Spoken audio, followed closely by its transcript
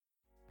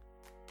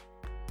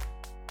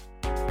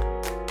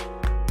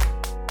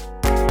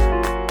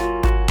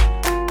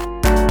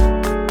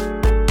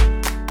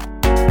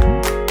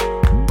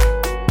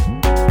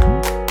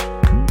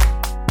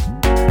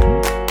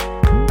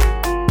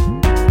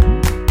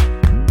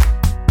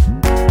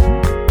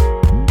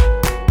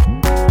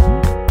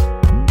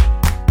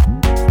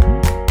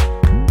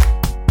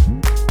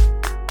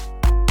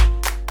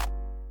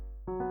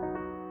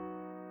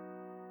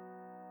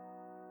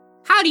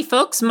Howdy,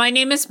 folks. My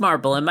name is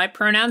Marble, and my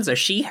pronouns are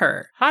she,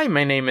 her. Hi,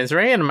 my name is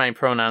Ray, and my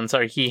pronouns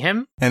are he,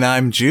 him. And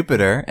I'm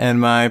Jupiter,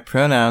 and my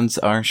pronouns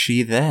are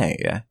she,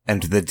 they.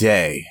 And the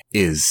day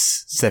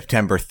is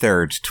September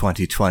 3rd,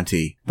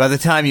 2020. By the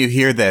time you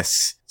hear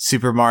this,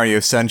 Super Mario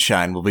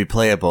Sunshine will be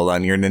playable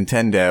on your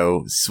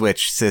Nintendo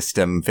Switch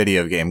system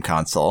video game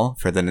console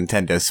for the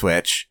Nintendo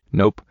Switch.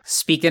 Nope.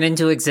 Speak it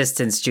into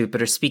existence,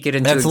 Jupiter. Speak it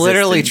into That's existence.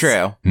 literally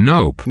true.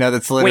 Nope. No,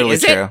 that's literally Wait,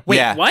 is true. it? Wait,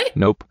 yeah. what?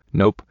 Nope.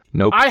 Nope.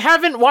 Nope. I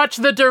haven't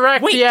watched the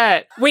Direct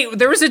yet. Wait,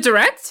 there was a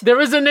direct? There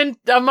was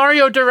a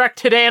Mario Direct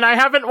today, and I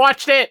haven't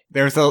watched it.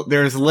 There's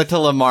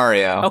little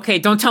Mario. Okay,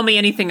 don't tell me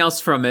anything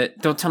else from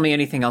it. Don't tell me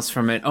anything else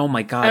from it. Oh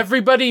my god.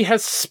 Everybody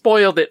has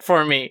spoiled it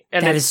for me.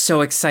 And That is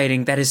so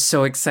exciting. That is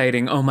so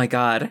exciting. Oh my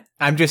god.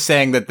 I'm just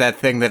saying that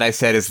thing that I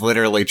said is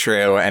literally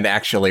true and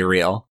actually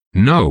real.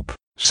 Nope.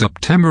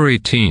 September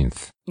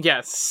 18th.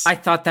 Yes. I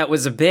thought that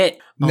was a bit.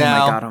 Oh No. my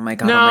god, oh my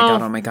god, no, oh my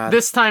god, oh my god.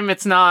 This time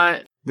it's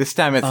not. This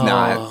time it's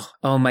not.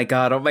 Oh my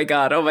god, oh my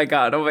god, oh my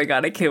god, oh my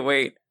god, I can't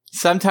wait.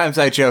 Sometimes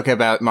I joke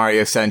about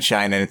Mario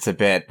Sunshine and it's a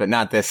bit, but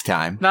not this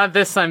time. Not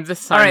this time.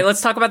 This time. Alright, let's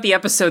talk about the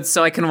episode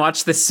so I can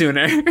watch this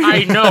sooner.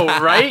 I know,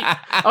 right?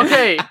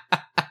 Okay.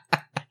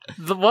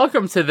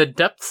 Welcome to the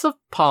Depths of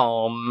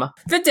Palm.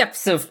 The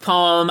Depths of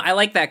Palm. I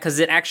like that because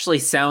it actually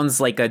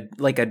sounds like a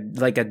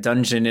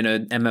dungeon in a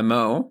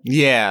MMO.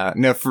 Yeah,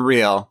 no, for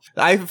real.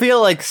 I feel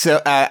like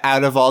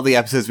out of all the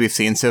episodes we've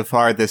seen so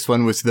far, this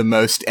one was the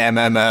most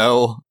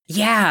MMO.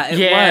 Yeah, it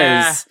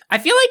was. I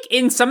feel like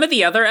in some of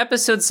the other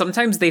episodes,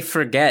 sometimes they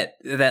forget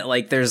that,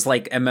 like, there's,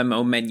 like,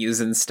 MMO menus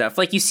and stuff.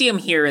 Like, you see them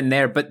here and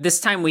there, but this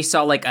time we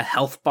saw, like, a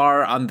health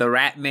bar on the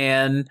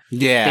Ratman.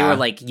 Yeah. They were,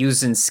 like,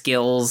 using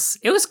skills.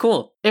 It was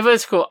cool. It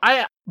was cool.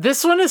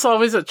 This one is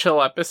always a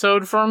chill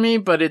episode for me,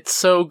 but it's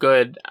so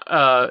good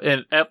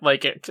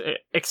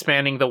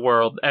expanding the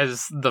world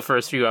as the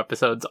first few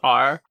episodes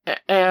are.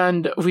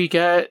 And we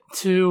get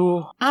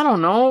to, I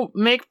don't know,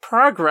 make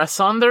progress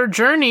on their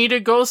journey to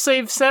go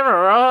save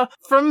Sarah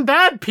from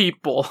bad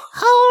people.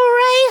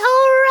 Hooray,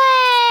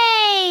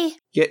 hooray!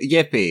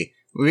 Yippee.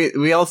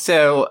 We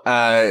also,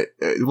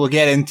 we'll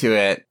get into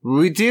it.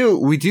 We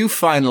do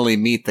finally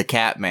meet the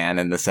Catman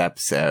in this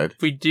episode.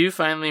 We do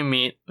finally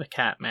meet the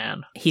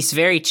Catman. He's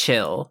very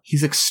chill.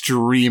 He's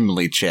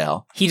extremely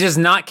chill. He does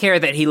not care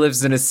that he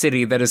lives in a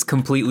city that is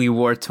completely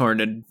war-torn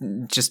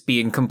and just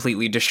being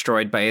completely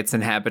destroyed by its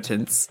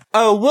inhabitants.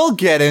 Oh, we'll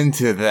get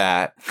into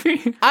that.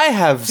 I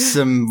have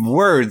some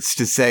words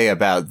to say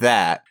about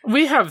that.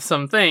 We have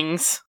some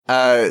things.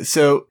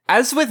 So,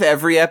 as with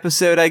every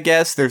episode, I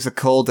guess, there's a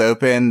cold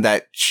open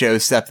that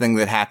shows something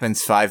that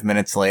happens 5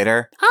 minutes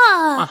later.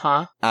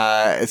 Uh-huh.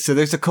 So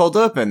there's a cold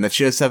open that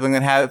shows something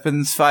that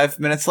happens 5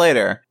 minutes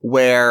later,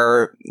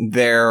 where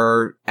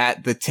they're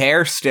at the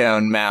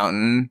Tearstone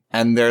Mountain,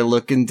 and they're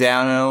looking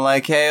down and are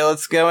like, hey,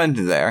 let's go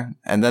into there.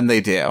 And then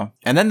they do.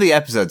 And then the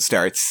episode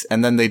starts,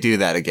 and then they do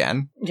that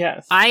again.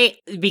 Yes.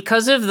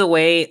 Because of the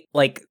way,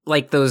 like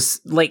those,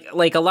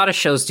 like a lot of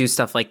shows do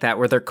stuff like that,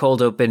 where their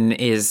cold open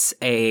is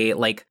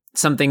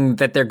something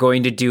that they're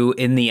going to do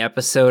in the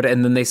episode,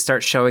 and then they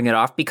start showing it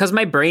off. Because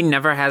my brain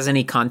never has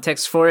any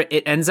context for it,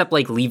 it ends up,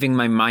 like, leaving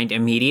my mind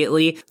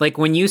immediately. Like,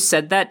 when you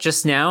said that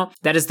just now,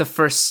 that is the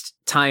first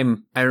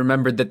time I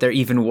remembered that there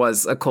even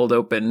was a cold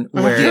open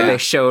where they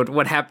showed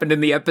what happened in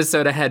the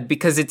episode ahead,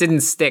 because it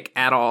didn't stick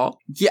at all.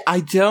 Yeah, I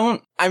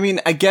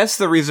guess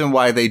the reason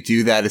why they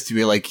do that is to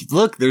be like,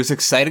 look, there's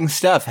exciting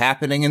stuff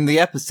happening in the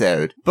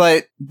episode.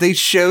 But they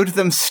showed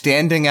them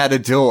standing at a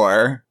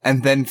door,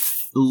 and then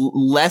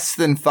less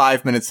than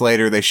 5 minutes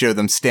later, they show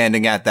them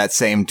standing at that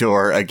same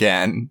door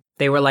again.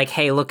 They were like,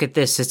 hey, look at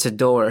this, it's a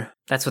door.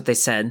 That's what they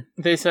said.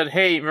 They said,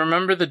 hey,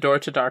 remember the door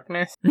to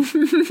darkness?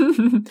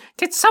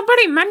 Did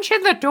somebody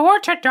mention the door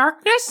to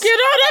darkness? Get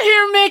out of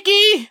here,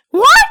 Mickey!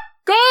 What?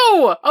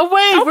 Go!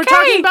 Away! Okay. We're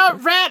talking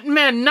about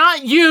Ratman,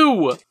 not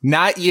you!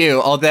 Not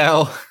you,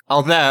 although...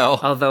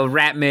 Although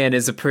Ratman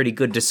is a pretty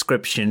good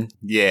description.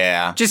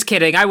 Yeah. Just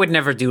kidding, I would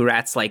never do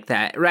rats like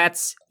that.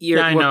 Rats, we're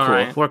know, cool.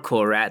 right? We're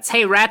cool, rats.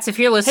 Hey, rats, if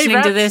you're listening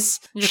Rats, to this,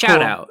 you're shout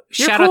cool. out.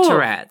 You're Shout out to cool.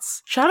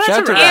 rats. Shout out Shout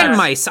to to rats. And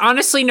mice.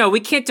 Honestly, no, we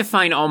can't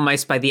define all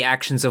mice by the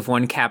actions of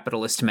one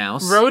capitalist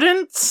mouse.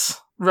 Rodents?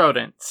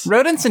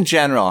 Rodents in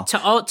general. To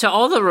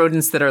all the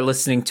rodents that are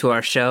listening to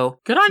our show,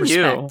 Good on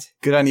you. respect.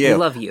 Good on We you.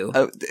 love you.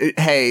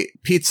 Hey,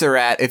 Pizza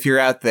Rat, if you're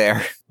out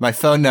there, my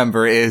phone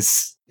number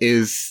is...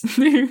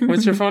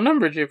 What's your phone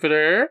number,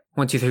 Jupiter?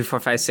 1, 2, 3, 4,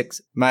 5,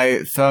 6.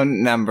 My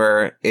phone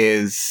number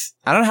is...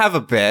 I don't have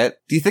a bit.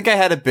 Do you think I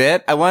had a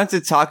bit? I wanted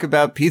to talk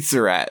about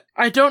Pizza Rat.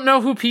 I don't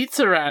know who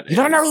Pizza Rat is. You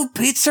don't know who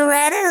Pizza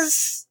Rat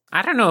is?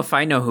 I don't know if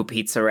I know who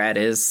Pizza Rat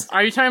is.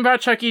 Are you talking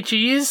about Chuck E.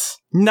 Cheese?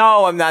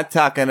 No, I'm not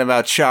talking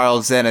about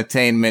Charles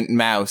Entertainment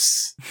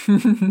Mouse.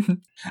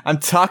 I'm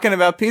talking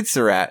about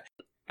Pizza Rat.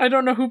 I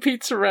don't know who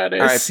Pizza Rat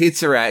is. All right,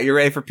 Pizza Rat. You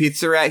ready for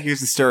Pizza Rat? Here's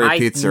the story of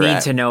Pizza I Rat.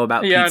 need to know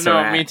about Yeah, Pizza no,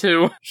 Rat. me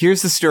too.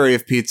 Here's the story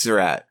of Pizza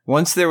Rat.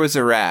 Once there was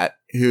a rat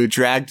who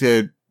dragged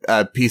a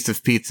a piece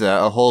of pizza,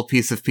 a whole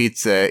piece of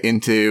pizza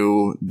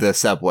into the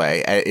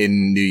subway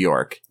in New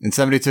York. And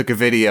somebody took a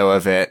video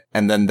of it,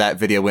 and then that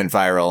video went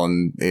viral,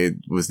 and it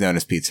was known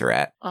as Pizza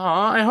Rat.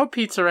 Aw, I hope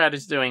Pizza Rat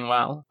is doing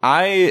well.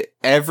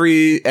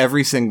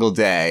 Every single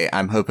day,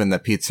 I'm hoping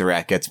that Pizza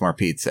Rat gets more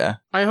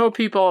pizza. I hope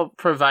people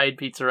provide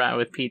Pizza Rat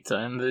with pizza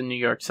in the New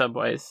York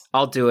subways.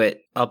 I'll do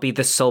it. I'll be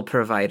the sole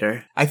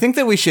provider. I think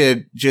that we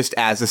should, just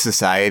as a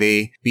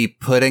society, be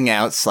putting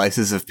out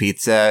slices of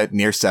pizza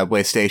near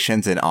subway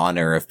stations in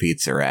honor of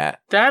Pizza Rat.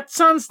 That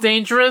sounds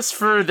dangerous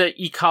for the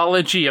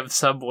ecology of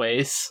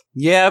subways.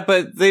 Yeah,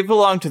 but they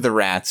belong to the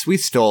rats. We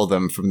stole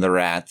them from the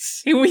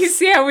rats. We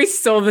see how we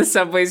stole the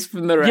subways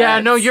from the rats. Yeah,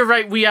 no, you're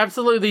right. We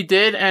absolutely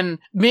did. And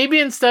maybe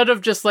instead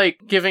of just like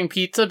giving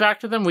pizza back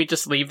to them, we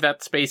just leave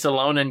that space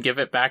alone and give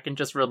it back and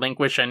just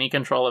relinquish any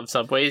control of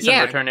subways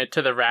and return it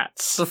to the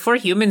rats. Before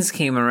humans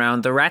came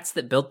around, the rats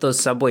that built those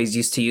subways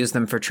used to use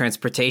them for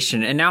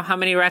transportation. And now how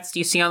many rats do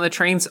you see on the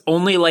trains?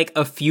 Only like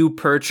a few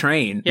per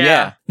train.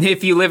 Yeah.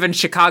 If you live in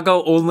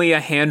Chicago, only a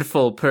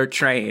handful per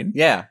train.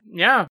 Yeah.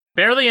 Yeah,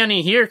 barely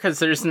any here because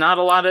there's not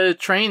a lot of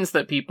trains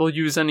that people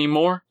use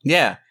anymore.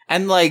 Yeah.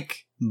 And like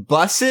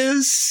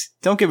buses?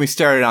 Don't get me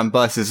started on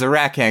buses. A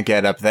rat can't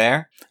get up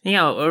there. You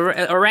know,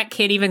 a rat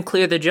can't even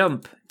clear the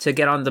jump to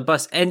get on the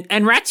bus.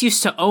 And rats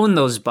used to own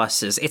those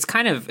buses. It's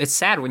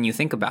sad when you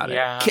think about it.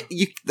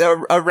 Yeah.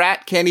 A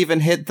rat can't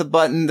even hit the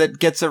button that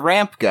gets a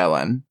ramp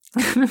going.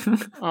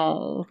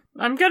 Oh,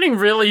 I'm getting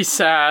really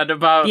sad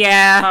about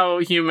how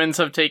humans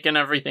have taken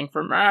everything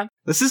from rats.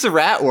 This is a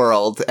rat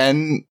world,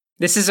 and...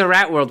 This is a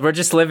rat world. We're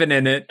just living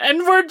in it. And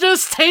we're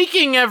just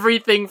taking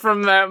everything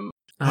from them.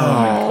 Oh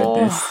my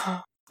goodness.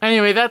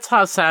 Anyway, that's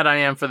how sad I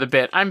am for the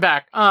bit. I'm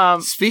back.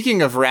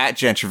 Speaking of rat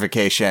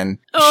gentrification,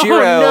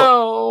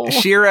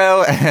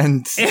 Shiro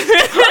and...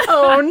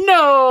 Oh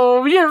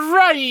no, you're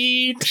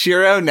right!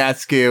 Shiro,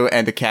 Natsuko,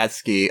 and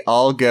Akatsuki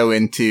all go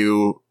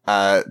into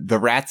the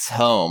rat's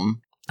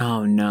home.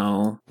 Oh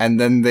no.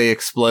 And then they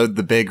explode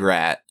the big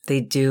rat.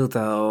 They do,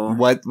 though.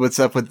 What's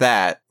up with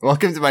that?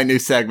 Welcome to my new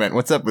segment.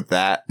 What's up with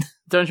that?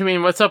 Don't you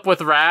mean what's up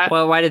with rat?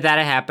 Well, why did that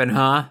happen,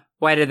 huh?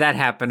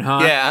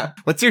 Yeah.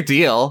 What's your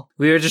deal?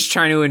 We were just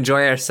trying to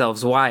enjoy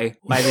ourselves. Why?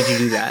 Why did you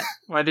do that?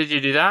 Why did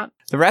you do that?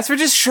 The rats were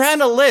just trying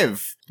to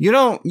live.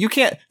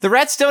 The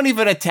rats don't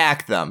even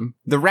attack them.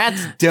 The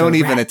rats don't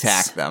even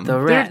attack them. The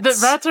rats.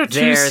 The rats are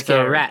too scared.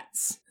 They're the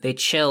rats. They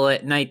chill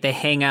at night. They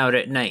hang out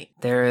at night.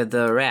 They're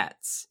the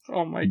rats.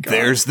 Oh my god.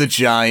 There's the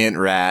giant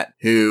rat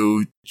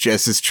who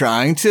just is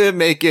trying to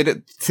make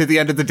it to the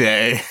end of the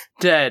day.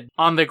 Dead.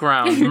 On the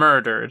ground.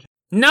 Murdered.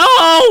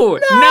 No,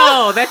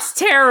 that's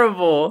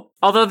terrible.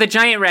 Although the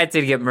giant rat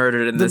did get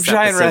murdered in this episode. The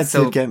giant rat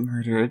did get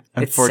murdered,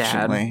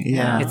 unfortunately.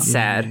 It's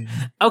sad.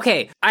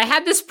 Okay, I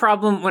had this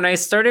problem when I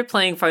started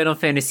playing Final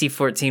Fantasy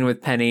XIV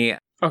with Penny.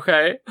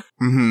 Okay.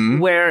 Mm-hmm.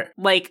 Where,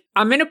 like,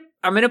 I'm in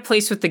a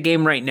place with the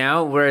game right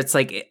now where it's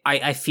like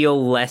I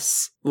feel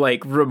less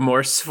like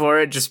remorse for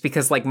it, just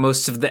because like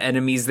most of the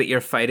enemies that you're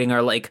fighting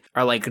are like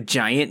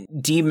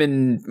giant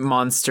demon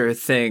monster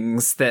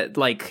things that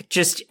like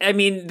just, I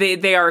mean,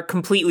 they are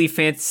completely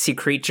fantasy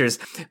creatures.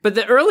 But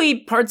the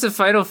early parts of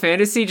Final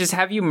Fantasy just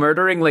have you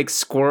murdering like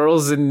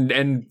squirrels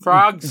and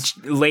frogs,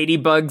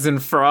 ladybugs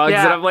and frogs,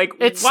 and I'm like,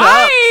 it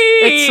why?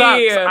 It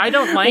sucks. I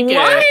don't like it.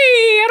 Why?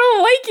 I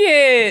don't like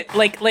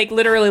it. Like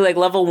literally like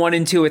level 1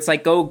 and 2, it's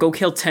like go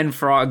kill 10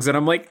 frogs, and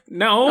I'm like,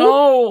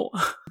 no.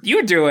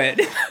 You do it.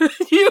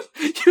 You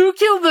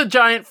kill the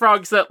giant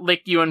frogs that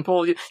lick you and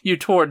pull you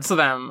towards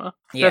them.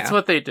 Yeah. That's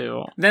what they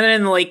do. Then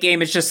in the late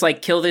game, it's just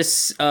like kill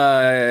this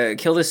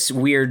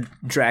weird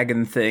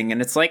dragon thing,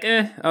 and it's like,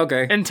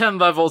 okay. In 10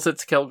 levels,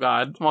 it's Kill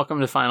God.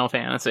 Welcome to Final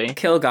Fantasy.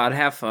 Kill God,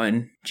 have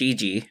fun.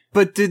 GG.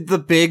 But did the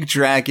big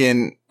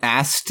dragon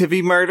ask to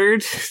be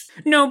murdered?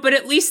 No, but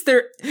at least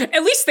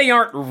they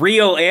aren't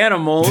real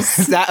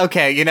animals.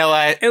 Okay, you know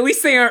what? At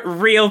least they aren't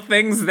real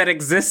things that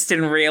exist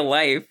in real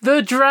life.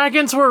 The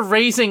dragons were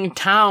raising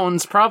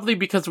towns, probably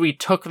because we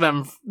took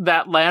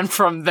that land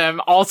from them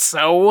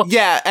also.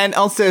 Yeah, and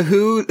also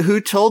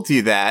who told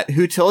you that?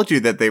 Who told you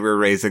that they were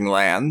raising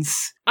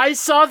lands? I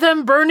saw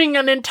them burning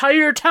an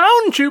entire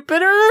town,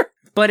 Jupiter!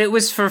 But it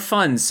was for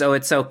fun, so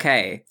it's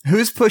okay.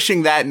 Who's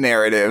pushing that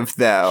narrative,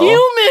 though?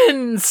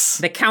 Humans!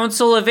 The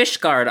Council of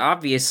Ishgard,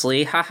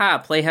 obviously. Haha,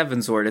 play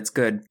Heavensward, it's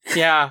good.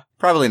 Yeah.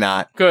 Probably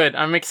not. Good,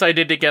 I'm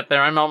excited to get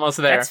there. I'm almost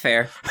there. That's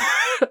fair.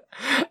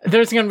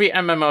 There's gonna be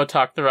MMO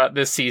talk throughout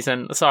this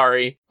season.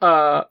 Sorry.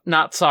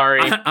 Not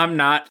sorry. I'm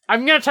not.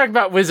 I'm gonna talk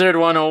about Wizard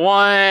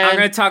 101. I'm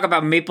gonna talk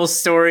about Maple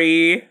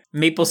Story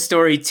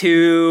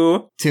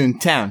 2.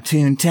 Toontown.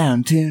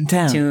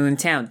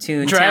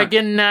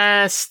 Dragon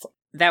Nest.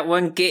 That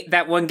one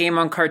game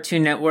on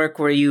Cartoon Network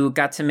where you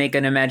got to make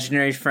an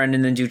imaginary friend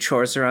and then do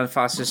chores around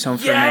Foster's Home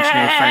for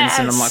Imaginary Friends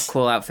and unlock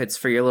cool outfits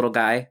for your little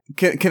guy.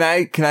 Can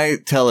I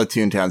tell a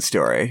Toontown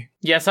story?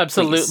 Yes,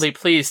 absolutely.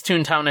 Please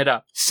Toontown it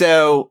up.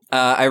 So,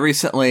 I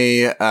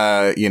recently,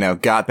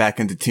 got back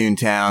into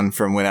Toontown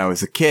from when I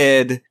was a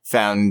kid.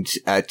 found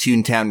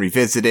Toontown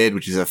Revisited,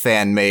 which is a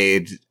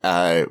fan-made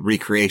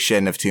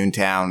recreation of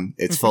Toontown.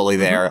 It's fully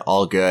there,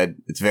 all good.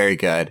 It's very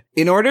good.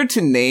 In order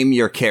to name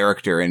your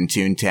character in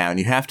Toontown,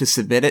 you have to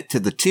submit it to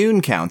the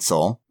Toon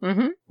Council,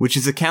 which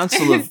is a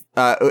council of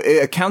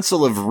a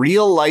council of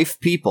real-life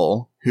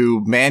people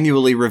who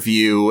manually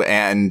review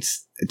and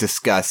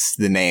discuss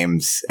the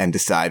names and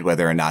decide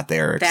whether or not they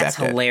are accepted. That's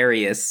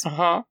hilarious.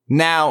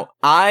 Now,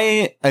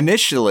 I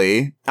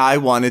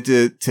wanted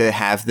to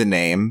have the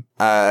name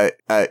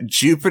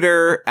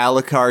Jupiter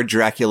Alucard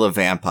Dracula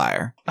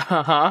Vampire.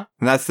 And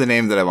that's the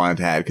name that I wanted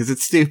to have because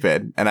it's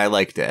stupid and I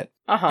liked it.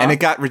 And it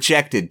got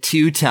rejected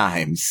 2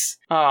 times.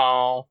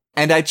 Oh.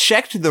 And I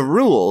checked the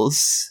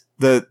rules,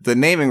 the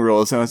naming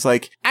rules, and I was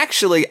like,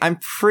 actually, I'm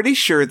pretty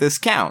sure this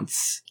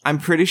counts. I'm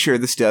pretty sure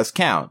this does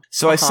count.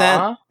 So I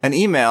sent an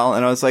email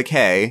and I was like,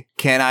 hey,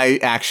 can I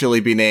actually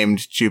be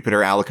named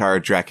Jupiter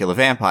Alucard Dracula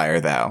Vampire,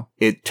 though?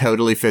 It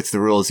totally fits the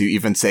rules. You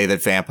even say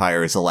that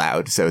vampire is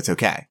allowed, so it's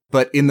okay.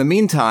 But in the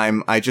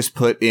meantime, I just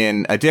put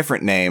in a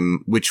different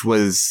name, which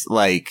was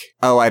like,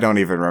 I don't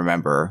even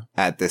remember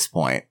at this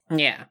point.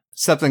 Yeah.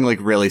 Something like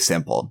really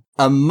simple.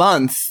 A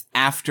month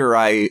after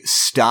I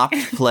stopped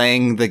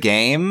playing the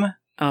game,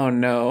 oh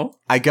no,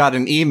 I got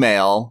an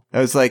email. I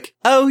was like,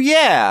 oh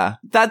yeah,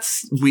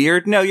 that's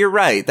weird. No, you're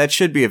right. That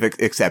should be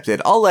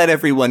accepted. I'll let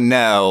everyone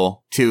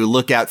know to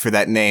look out for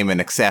that name and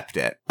accept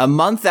it. A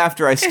month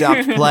after I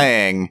stopped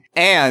playing,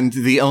 and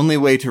the only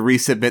way to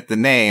resubmit the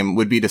name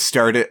would be to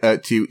start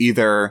it, to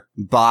either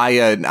buy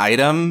an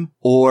item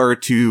or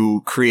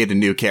to create a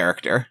new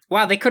character.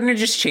 Wow, they couldn't have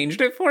just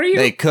changed it for you?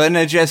 They couldn't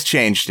have just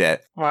changed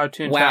it. Wow,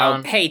 Toontown.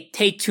 Wow. Hey,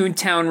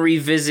 Toontown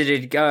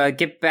Revisited.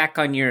 Get back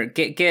on your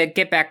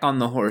get back on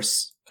the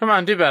horse. Come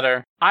on, do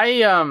better.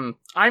 I'm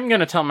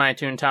gonna tell my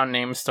Toontown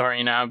name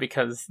story now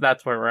because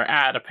that's where we're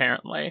at,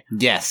 apparently.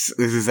 Yes,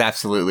 this is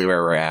absolutely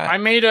where we're at. I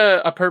made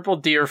a purple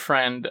deer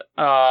friend,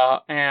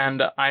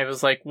 and I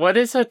was like, what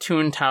is a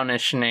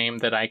Toontownish name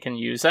that I can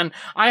use? And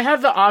I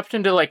have the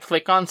option to, like,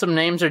 click on some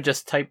names or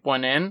just type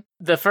one in.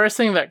 The first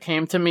thing that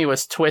came to me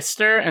was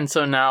Twister, and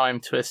so now I'm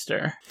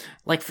Twister.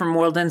 Like from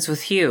World Ends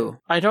With You.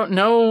 I don't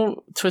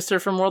know Twister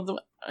from World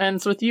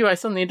Ends With You. I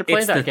still need to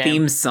play that game. It's the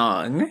theme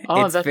song.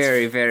 Oh, it's that's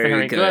very,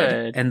 very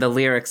good. And the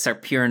lyrics are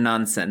pure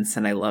nonsense,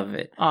 and I love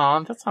it.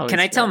 Oh, that's always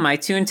Can I good. tell my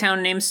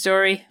Toontown name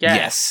story?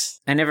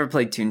 Yes. I never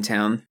played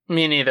Toontown.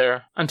 Me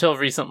neither, until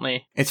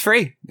recently. It's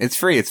free. It's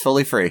free. It's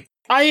fully free.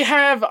 I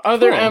have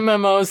other Cool.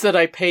 MMOs that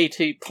I pay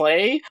to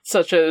play,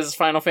 such as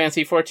Final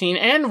Fantasy XIV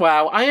and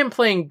WoW. I am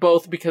playing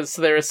both because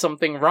there is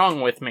something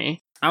wrong with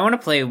me. I want to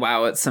play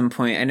WoW at some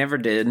point. I never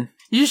did.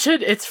 You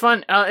should. It's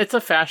fun. It's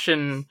a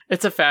fashion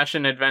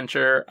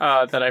adventure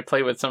that I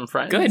play with some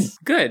friends.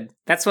 Good.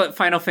 That's what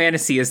Final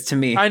Fantasy is to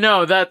me. I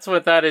know, that's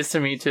what that is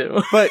to me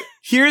too. But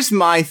here's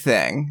my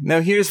thing.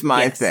 No, here's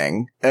my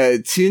thing.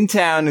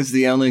 Toontown is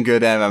the only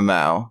good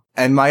MMO.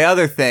 And my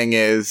other thing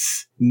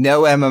is,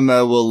 no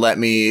MMO will let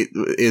me,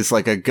 is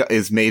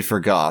made for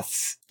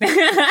goths.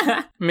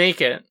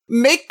 Make it.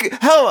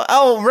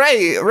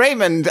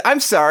 Raymond, I'm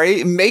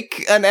sorry.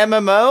 Make an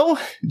MMO?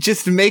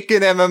 Just make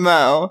an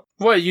MMO.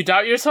 What, you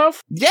doubt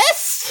yourself?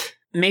 Yes!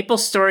 Maple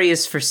Story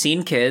is for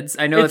scene kids.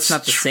 I know it's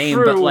not the same,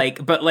 true.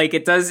 but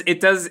it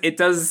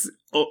does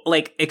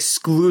like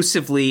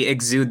exclusively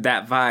exude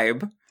that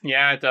vibe.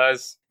 Yeah, it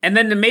does. And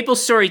then the Maple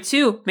Story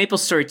 2,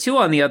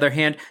 on the other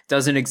hand,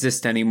 doesn't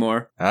exist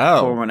anymore.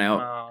 Pour one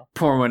out. Oh.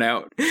 Pour one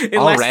out. It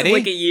Already? lasted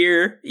like a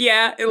year.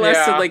 Yeah, it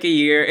lasted like a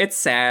year. It's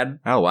sad.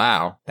 Oh,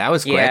 wow. That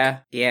was quick.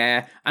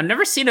 Yeah. I've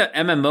never seen an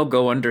MMO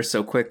go under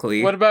so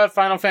quickly. What about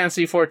Final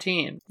Fantasy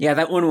XIV? Yeah,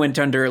 that one went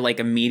under, like,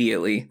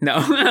 immediately. No.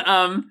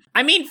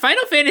 I mean,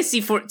 Final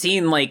Fantasy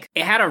XIV, like,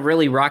 it had a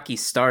really rocky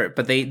start,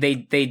 but they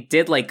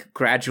did, like,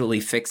 gradually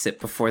fix it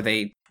before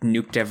they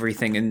nuked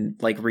everything and,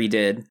 like,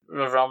 redid.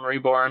 The Realm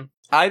Reborn.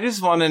 I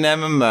just want an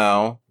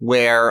MMO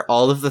where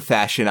all of the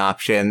fashion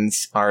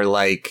options are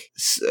like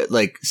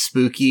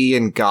spooky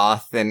and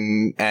goth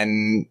and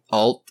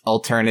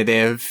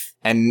alternative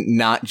and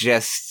not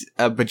just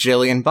a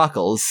bajillion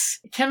buckles.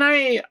 Can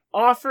I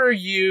offer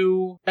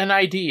you an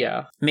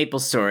idea? Maple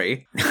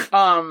Story.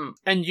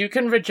 And you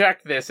can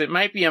reject this. It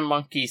might be a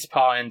monkey's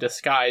paw in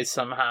disguise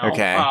somehow.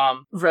 Okay.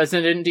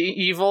 Resident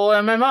Evil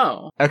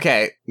MMO.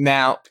 Okay,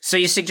 now... So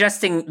you're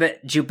suggesting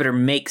that Jupiter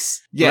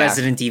makes Yeah.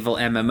 Resident Evil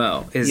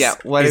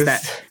MMO? What is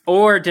that?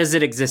 Or does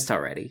it exist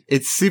already?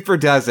 It super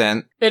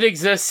doesn't. It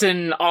exists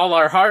in all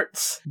our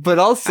hearts. But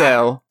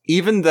also,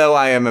 even though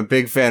I am a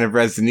big fan of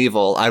Resident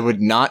Evil, I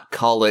would not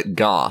call it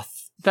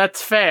goth.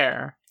 That's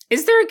fair.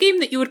 Is there a game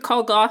that you would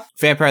call goth?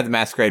 Vampire the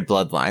Masquerade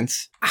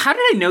Bloodlines. How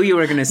did I know you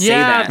were going to say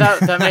Yeah,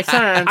 that? that makes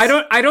sense.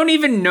 I don't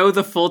even know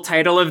the full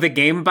title of the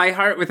game by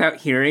heart without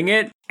hearing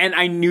it, and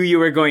I knew you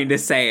were going to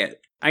say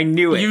it. I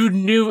knew it. You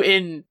knew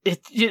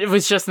it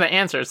was just the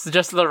answer. It's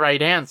just the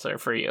right answer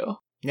for you.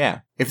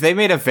 Yeah. If they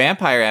made a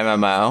vampire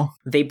MMO...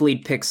 They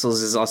Bleed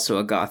Pixels is also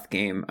a goth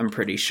game, I'm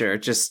pretty sure.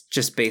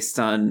 Just based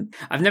on...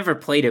 I've never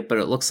played it, but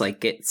it looks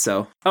like it,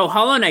 so... Oh,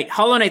 Hollow Knight.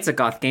 Hollow Knight's a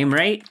goth game,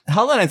 right?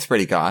 Hollow Knight's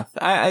pretty goth.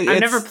 I've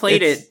never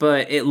played it,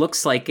 but it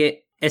looks like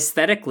it.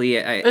 Aesthetically,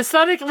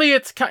 Aesthetically,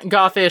 it's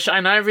gothish,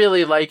 and I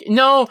really like.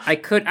 No, I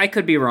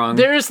could be wrong.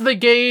 there's the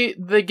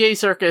gay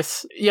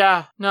circus.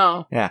 Yeah,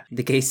 no.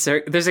 The gay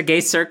there's a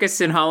gay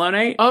circus in Hollow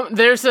Knight.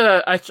 There's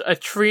a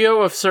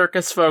trio of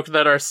circus folk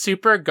that are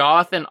super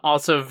goth and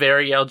also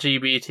very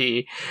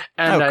LGBT,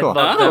 and Oh, cool. I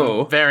love Oh.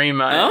 them very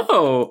much.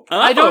 Oh,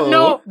 I don't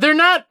know. They're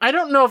not. I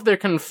don't know if they're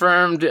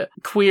confirmed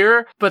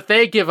queer, but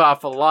they give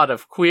off a lot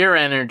of queer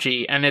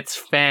energy, and it's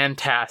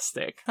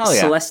fantastic. Hell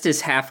yeah. Celeste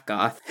is half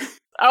goth.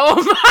 Oh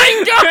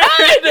my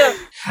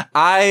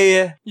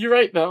god! You're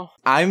right, though.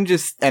 I'm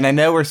just, and I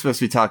know we're supposed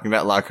to be talking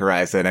about Log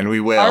Horizon, and we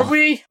will. Are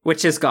we?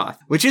 Which is goth.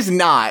 Which is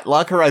not.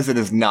 Log Horizon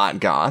is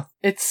not goth.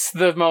 It's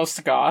the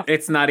most goth.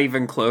 It's not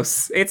even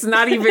close. It's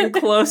not even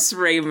close,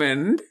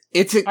 Raymond.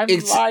 I'm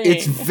lying.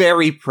 It's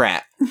very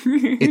prep.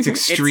 It's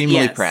extremely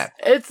yes. prep.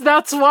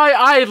 That's why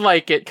I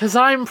like it, because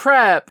I'm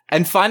prep.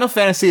 And Final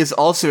Fantasy is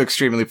also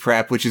extremely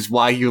prep, which is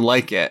why you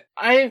like it.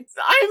 I'm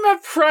a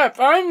prep.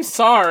 I'm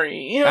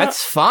sorry.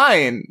 That's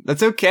fine.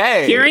 That's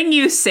okay. Hearing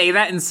you say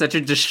that in such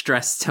a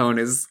distressed tone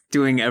is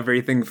doing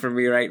everything for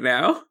me right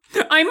now.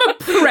 I'm a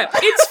prep.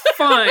 It's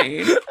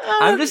fine.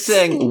 I'm just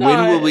saying,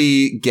 when will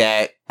we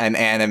get an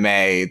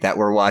anime that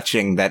we're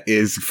watching that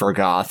is for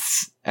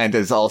goths and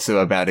is also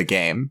about a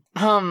game?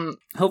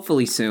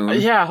 Hopefully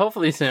soon. Yeah,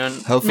 hopefully soon.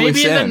 Hopefully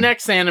Maybe in the soon.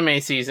 next anime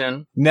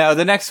season. No,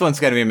 the next one's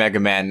gonna be Mega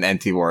Man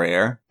NT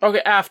Warrior.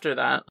 Okay, after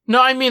that.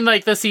 No, I mean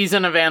like the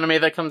season of anime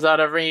that comes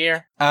out every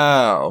year.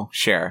 Oh,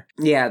 sure.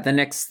 Yeah,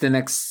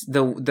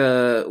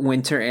 the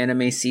winter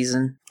anime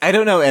season. I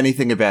don't know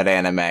anything about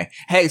anime.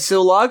 Hey,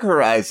 so Log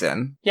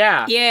Horizon.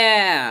 Yeah.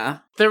 Yeah.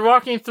 They're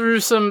walking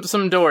through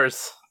some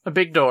doors. A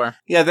big door.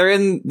 Yeah, they're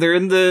in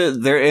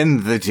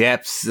the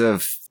depths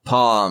of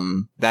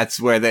Palm.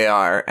 That's where they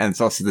are, and it's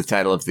also the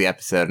title of the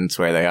episode, and it's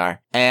where they are.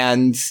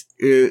 And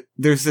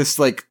there's this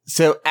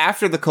so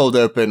after the cold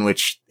open,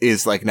 which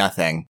is like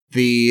nothing,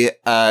 the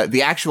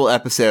actual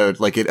episode,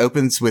 it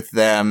opens with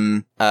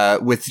them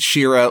with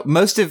Shiro.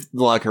 Most of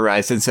Log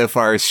Horizon so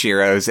far is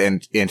Shiro's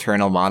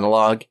internal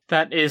monologue.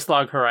 That is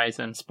Log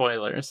Horizon.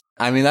 Spoilers.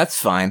 I mean,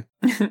 that's fine.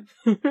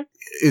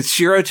 It's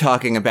Shiro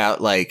talking about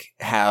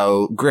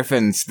how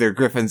their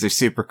griffins are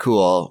super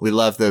cool. We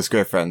love those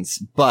griffins,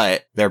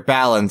 but they're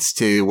balanced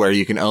to where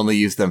you can only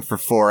use them for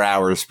 4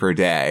 hours per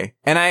day.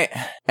 And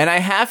I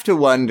have to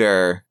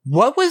wonder,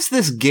 what was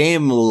this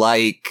game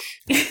like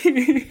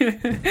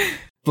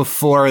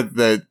before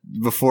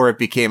it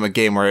became a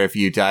game where if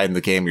you die in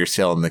the game, you're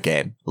still in the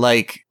game?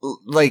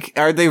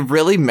 Are they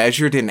really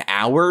measured in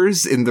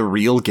hours in the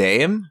real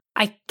game?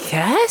 I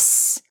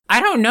guess? I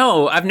don't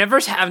know. I've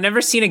never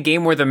seen a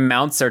game where the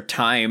mounts are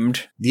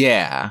timed.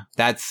 Yeah,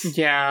 that's...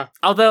 Yeah.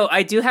 Although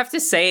I do have to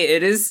say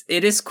it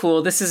is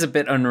cool. This is a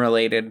bit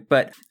unrelated,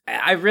 but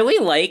I really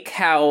like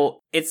how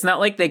it's not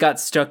like they got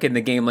stuck in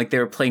the game, like they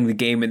were playing the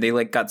game and they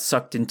got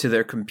sucked into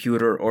their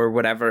computer or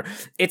whatever.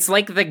 It's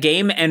like the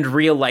game and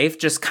real life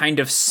just kind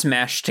of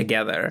smashed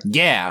together.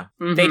 Yeah.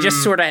 Mm-hmm. They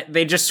just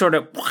sort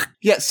of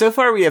Yeah, so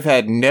far we have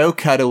had no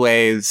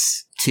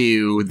cutaways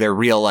to their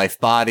real life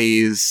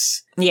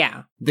bodies.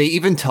 Yeah. They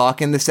even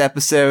talk in this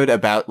episode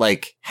about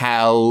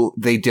how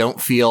they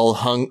don't feel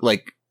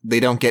they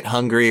don't get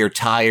hungry or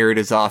tired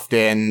as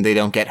often. They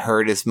don't get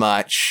hurt as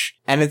much.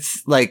 And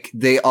it's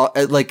they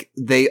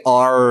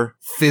are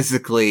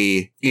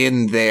physically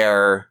in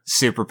their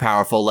super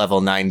powerful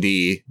level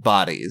 90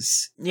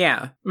 bodies.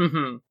 Yeah.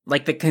 Mm-hmm.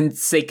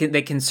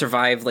 They can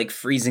survive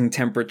freezing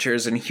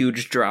temperatures and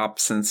huge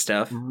drops and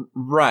stuff.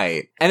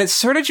 Right. And it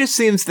sort of just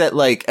seems that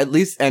at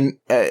least and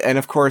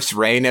of course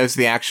Ray knows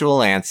the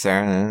actual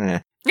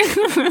answer.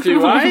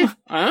 Do I?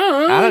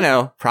 I don't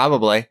know,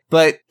 probably.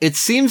 But it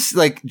seems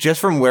just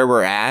from where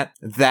we're at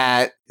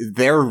that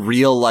their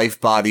real life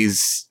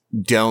bodies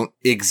don't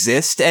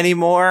exist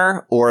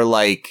anymore, or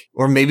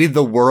maybe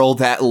the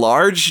world at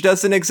large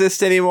doesn't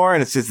exist anymore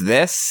and it's just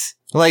this.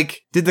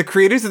 Did the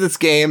creators of this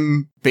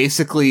game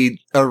basically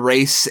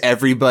erase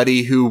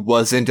everybody who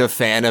wasn't a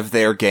fan of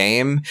their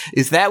game?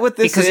 Is that what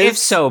this is? Because if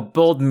so,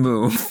 bold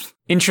move.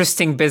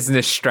 Interesting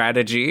business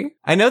strategy.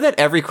 I know that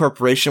every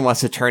corporation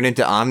wants to turn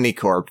into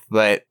Omnicorp,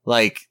 but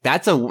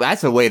that's a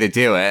way to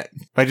do it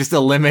by just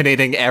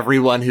eliminating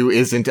everyone who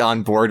isn't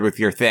on board with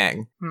your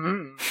thing.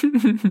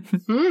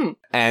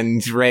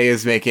 And Ray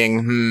is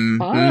making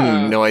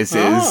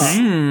noises.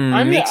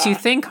 Makes you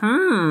think.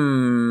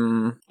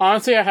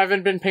 Honestly, I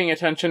haven't been paying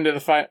attention to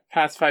the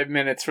past 5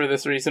 minutes for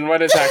this reason.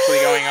 What is actually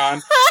going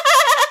on?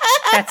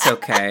 That's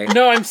okay.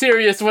 No, I'm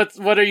serious.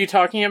 What are you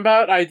talking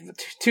about? I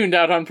tuned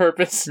out on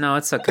purpose. No,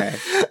 it's okay.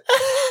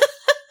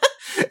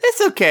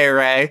 It's okay,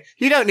 Ray.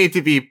 You don't need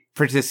to be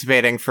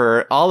participating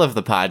for all of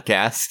the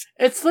podcast.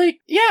 It's like,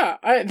 yeah,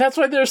 that's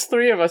why there's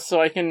 3 of us, so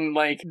I can,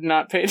 like,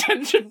 not pay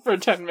attention for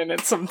 10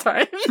 minutes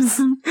sometimes.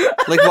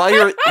 Like,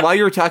 while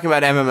you were talking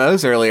about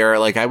MMOs earlier,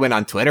 like, I went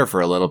on Twitter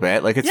for a little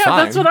bit. Like, it's fine.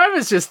 Yeah, that's what I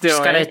was just doing.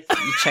 Just gotta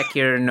check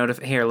your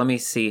Here, let me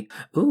see.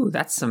 Ooh,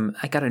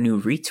 I got a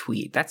new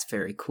retweet. That's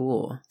very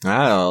cool.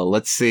 Oh,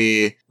 let's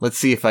see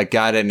if I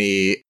got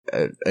any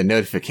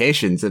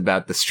notifications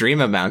about the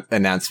stream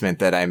announcement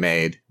that I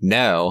made.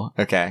 No.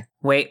 Okay.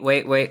 Wait.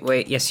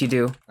 Yes, you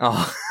do.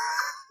 Oh.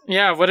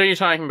 Yeah, what are you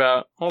talking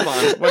about? Hold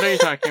on. What are you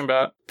talking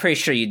about? Pretty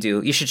sure you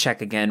do. You should check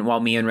again while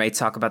me and Ray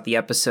talk about the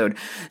episode.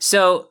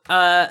 So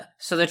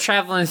they're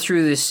traveling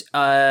through this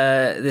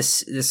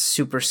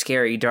super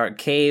scary dark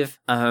cave,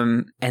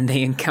 and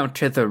they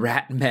encounter the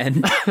rat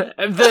men.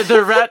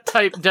 the rat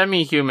type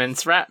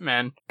demi-humans, rat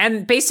men.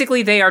 And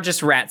basically they are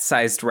just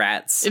rat-sized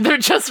rats. They're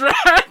just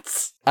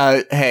rats!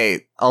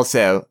 Hey,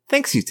 also,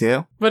 thanks you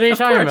two. What are you Of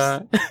talking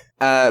course.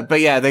 about? But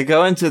yeah, they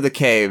go into the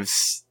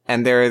caves,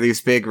 and there are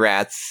these big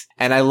rats,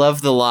 and I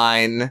love the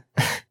line,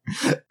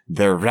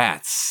 they're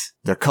rats.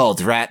 They're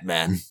called rat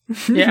men.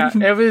 Yeah,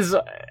 it was,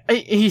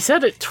 he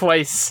said it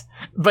twice,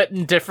 but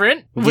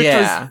different, which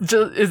Yeah.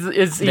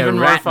 is even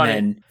more rat funny.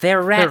 men.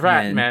 They're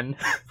rat men.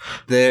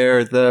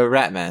 They're the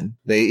rat men.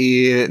 They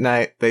eat at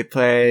night. They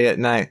play at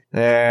night.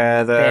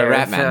 They're the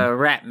rat men. The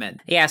rat men.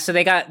 Yeah, so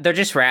they're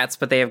just rats,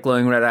 but they have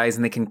glowing red eyes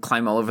and they can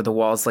climb all over the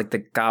walls like the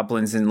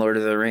goblins in Lord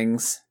of the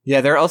Rings.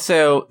 Yeah, they're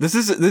also this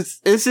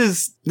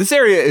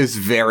area is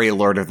very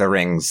Lord of the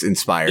Rings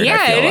inspired. Yeah,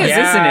 I feel it is, like.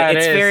 Yeah,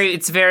 isn't it? it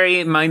It's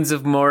very Minds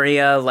of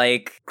Moria,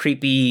 like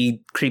creepy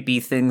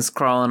things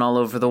crawling all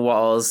over the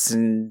walls,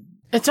 and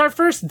It's our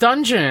first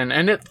dungeon,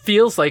 and it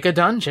feels like a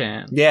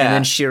dungeon. Yeah. and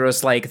then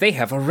Shiro's like, they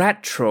have a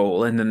rat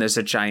troll, and then there's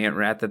a giant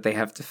rat that they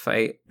have to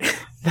fight.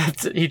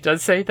 He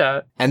does say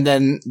that. And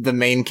then the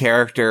main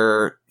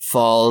character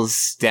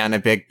falls down a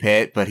big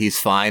pit, but he's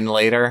fine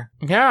later.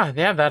 Yeah,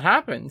 that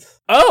happens.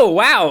 Oh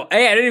wow!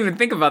 Hey, I didn't even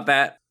think about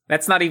that.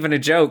 That's not even a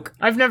joke.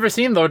 I've never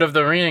seen Lord of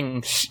the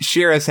Rings.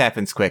 Shiro's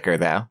happens quicker,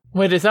 though.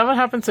 Wait, is that what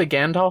happens to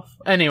Gandalf?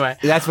 Anyway.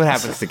 That's what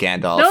happens to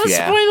Gandalf, No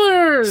yeah.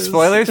 spoilers!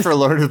 Spoilers for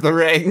Lord of the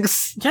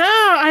Rings. Yeah,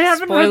 I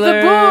haven't read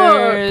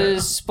the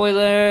book!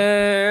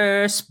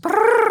 Spoilers.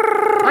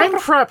 I'm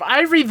prep.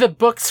 I read the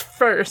books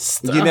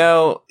first. You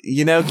know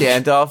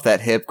Gandalf,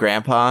 that hip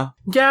grandpa?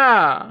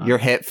 Yeah. Your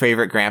hip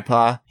favorite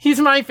grandpa? He's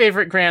my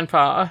favorite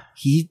grandpa.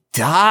 He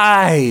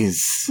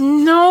dies.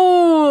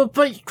 No,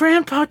 but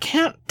grandpa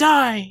can't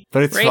die.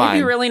 But it's Ray, have fine.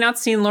 you really not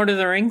seen Lord of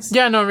the Rings?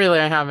 Yeah, no, really,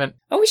 I haven't.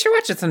 Oh, we should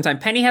watch it sometime.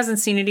 Penny hasn't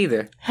seen it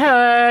either.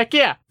 Heck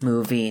yeah.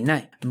 Movie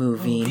night.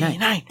 Movie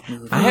night.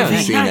 Movie I haven't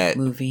night. seen it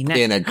Movie night.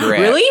 in a grip.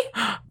 Really?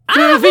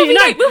 Movie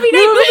night. Movie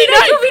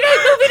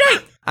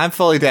night. I'm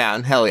fully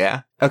down. Hell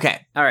yeah.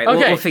 Okay. All right,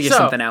 Okay, we'll figure so-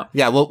 something out.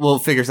 Yeah, we'll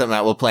figure something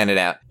out. We'll plan it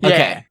out. Yeah.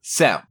 Okay.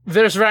 So,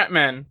 There's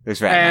Ratmen. there's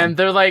Ratman. And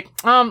they're like,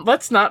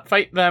 let's not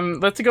fight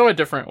them. Let's go a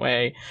different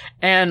way.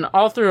 And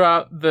all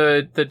throughout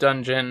the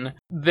dungeon,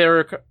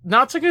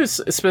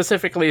 Natsuku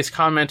specifically is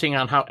commenting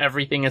on how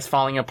everything is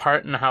falling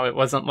apart and how it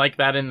wasn't like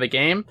that in the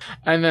game.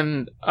 And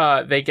then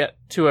they get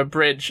to a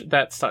bridge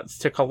that starts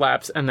to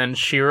collapse, and then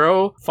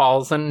Shiro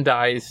falls and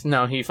dies.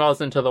 No, he falls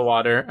into the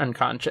water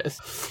unconscious.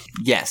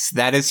 Yes,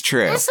 that is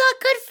true. That's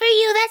not good for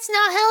you. That's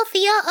not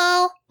healthy.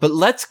 Uh-oh. But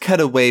let's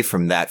cut away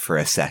from that for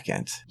a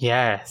second.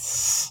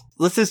 Yes.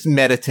 Let's just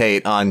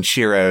meditate on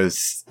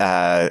Shiro's,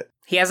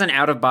 He has an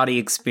out-of-body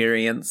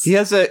experience. he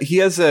has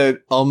a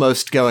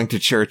almost going to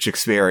church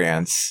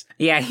experience.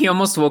 Yeah, he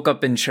almost woke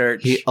up in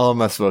church. He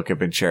almost woke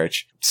up in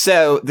church.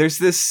 So there's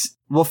this,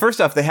 well, first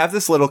off, they have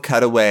this little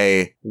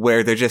cutaway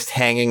where they're just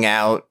hanging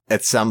out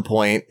at some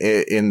point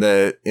in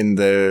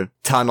the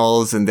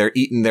tunnels, and they're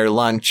eating their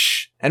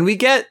lunch. And we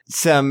get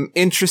some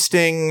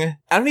interesting,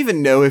 I don't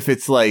even know if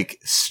it's like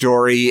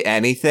story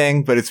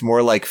anything, but it's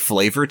more like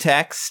flavor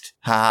text.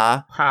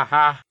 Haha.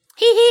 Haha.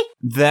 Hee hee.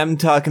 Them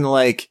talking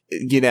like,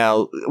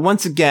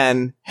 once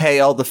again, hey,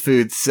 all the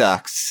food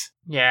sucks.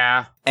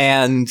 Yeah.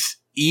 And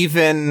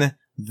even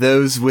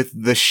those with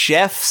the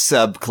chef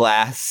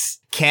subclass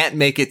can't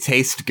make it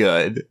taste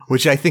good,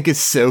 which I think is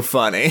so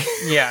funny.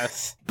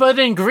 Yes. But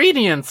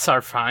ingredients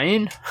are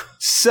fine.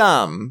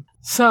 Some.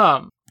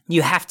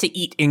 You have to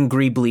eat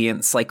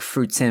ingredients like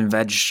fruits and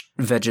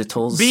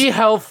vegetables. Be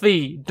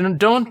healthy.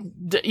 Don't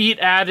eat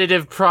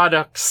additive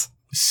products.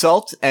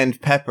 Salt and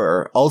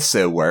pepper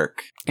also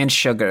work. and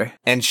sugar.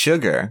 And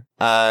sugar.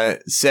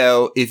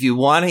 So if you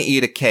want to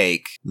eat a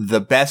cake,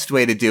 the best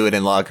way to do it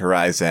in Log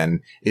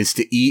Horizon is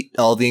to eat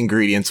all the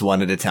ingredients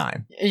one at a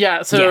time.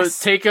 Yeah, so Yes.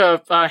 take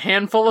a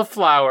handful of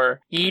flour,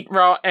 eat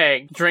raw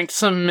egg, drink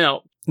some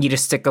milk, Eat a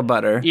stick of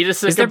butter. eat a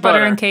stick Is there of butter.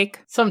 butter in cake?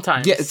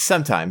 Sometimes. Yeah,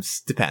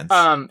 sometimes. Depends.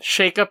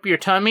 Shake up your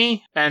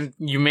tummy, and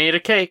you made a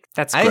cake.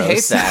 That's I gross.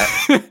 hate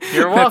that.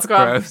 You're That's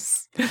welcome.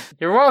 gross.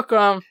 You're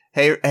welcome.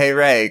 Hey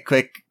Ray,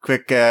 quick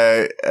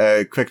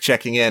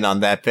checking in on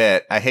that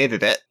bit. I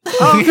hated it.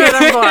 Oh, good.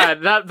 I'm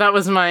glad. That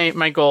was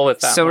my goal with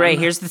that. So, Ray, one.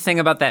 here's the thing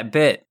about that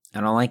bit.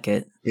 I don't like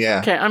it. Yeah.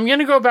 Okay, I'm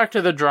gonna go back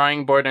to the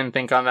drawing board and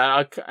think on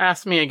that.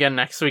 Ask me again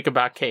next week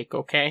about cake,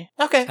 okay?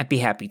 Okay. I'd be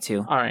happy to.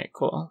 Alright,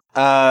 cool.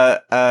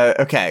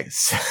 Okay.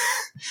 So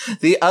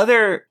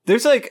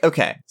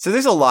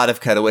there's a lot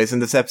of cutaways in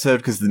this episode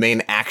because the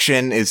main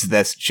action is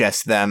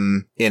just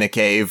them in a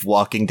cave,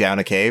 walking down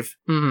a cave.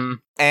 Mm-hmm.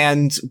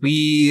 And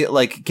we,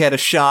 get a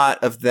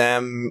shot of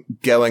them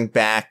going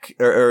back,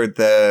 or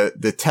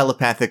the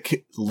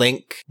telepathic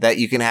link that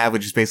you can have,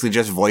 which is basically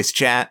just voice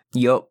chat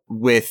Yup.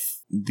 with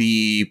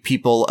the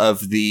people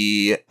of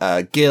the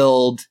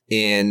guild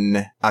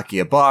in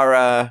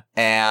Akihabara,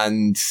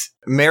 and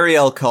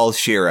Mariel calls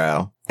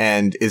Shiro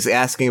and is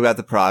asking about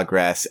the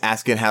progress,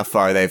 asking how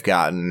far they've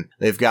gotten.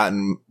 They've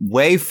gotten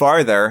way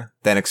farther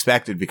than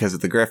expected because of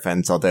the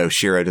griffins, although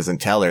Shiro doesn't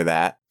tell her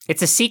that.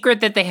 It's a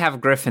secret that they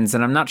have griffins,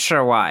 and I'm not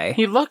sure why.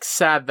 He looks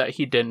sad that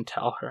he didn't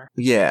tell her.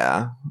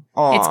 Yeah.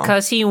 Aww. It's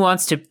because he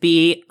wants to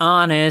be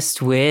honest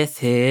with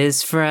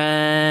his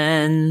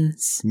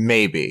friends.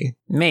 Maybe.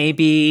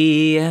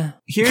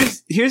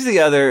 Here's Here's the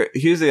other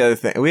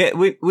thing.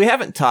 We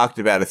haven't talked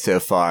about it so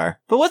far.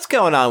 But what's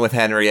going on with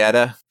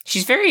Henrietta?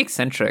 She's very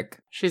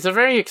eccentric. She's a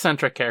very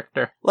eccentric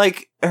character.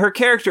 Her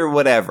character,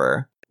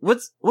 whatever.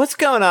 What's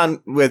going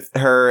on with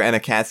her and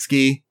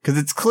Akatsuki? Because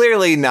it's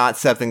clearly not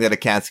something that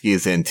Akatsuki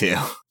is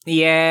into.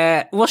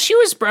 Yeah, well, she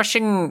was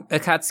brushing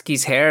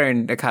Akatsuki's hair,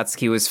 and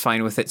Akatsuki was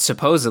fine with it,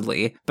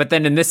 supposedly. But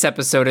then in this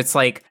episode, it's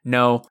like,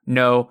 no. I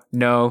don't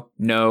know.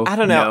 No.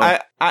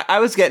 I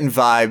was getting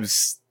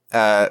vibes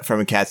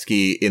from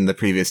Akatsuki in the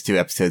previous 2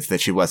 episodes that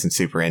she wasn't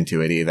super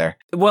into it either.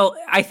 Well,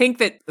 I think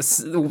that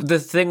the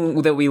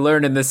thing that we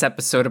learn in this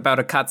episode about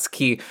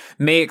Akatsuki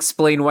may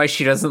explain why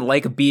she doesn't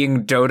like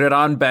being doted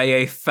on by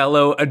a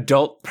fellow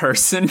adult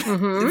person.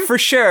 Mm-hmm. For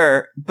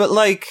sure, but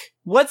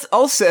what's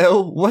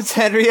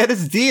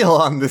Henrietta's deal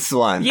on this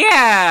one?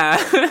 Yeah!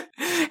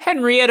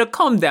 Henrietta,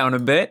 calm down a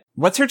bit.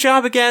 What's her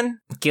job again?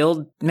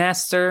 Guild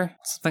master?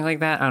 Something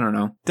like that? I don't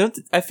know.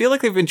 I feel like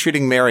they've been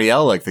treating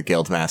Marielle like the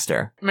guild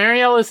master.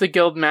 Marielle is the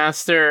guild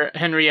master,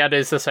 Henrietta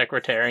is the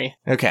secretary.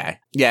 Okay.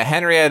 Yeah,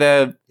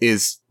 Henrietta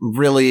is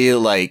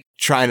really,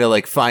 trying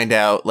to, find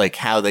out,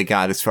 how they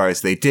got as far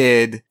as they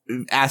did,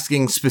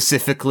 asking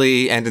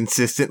specifically and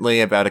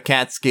insistently about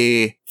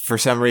Akatsuki for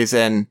some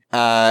reason.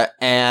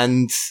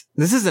 And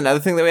this is another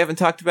thing that we haven't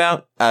talked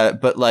about,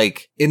 but,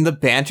 in the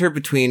banter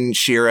between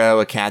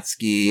Shiro,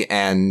 Akatsuki,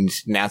 and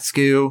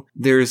Natsuko,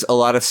 there's a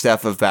lot of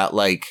stuff about,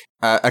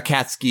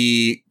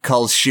 Akatsuki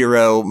calls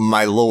Shiro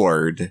my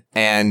lord,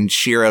 and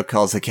Shiro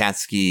calls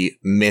Akatsuki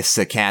Miss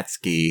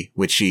Akatsuki,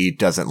 which she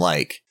doesn't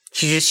like.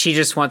 She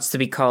just wants to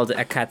be called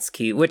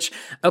Akatsuki, which,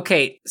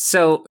 okay,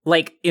 so,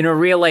 in a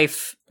real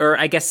life, or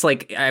I guess,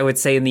 I would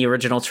say in the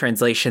original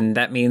translation,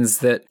 that means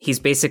that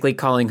he's basically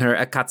calling her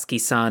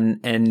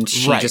Akatsuki-san, and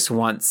she just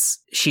wants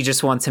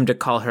him to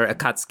call her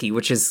Akatsuki,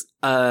 which is,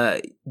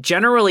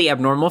 generally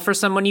abnormal for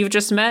someone you've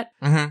just met.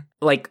 Mm-hmm.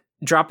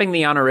 Dropping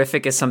the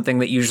honorific is something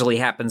that usually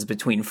happens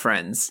between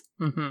friends,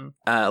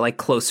 Mm-hmm.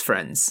 Close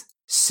friends.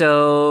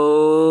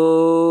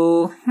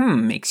 So,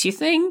 makes you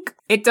think?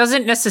 It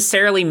doesn't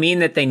necessarily mean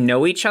that they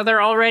know each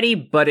other already,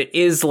 but it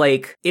is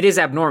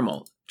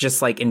abnormal,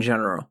 just in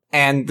general.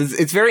 And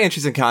it's very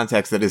interesting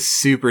context that is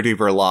super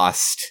duper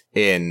lost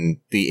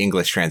in the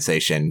English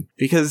translation,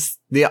 because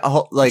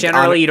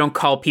generally you don't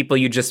call people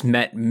you just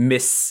met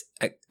Miss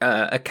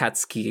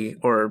Akatsuki,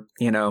 or,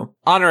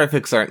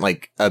 honorifics aren't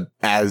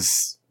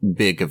as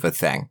big of a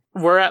thing.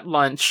 We're at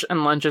lunch,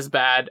 and lunch is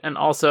bad, and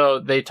also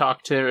they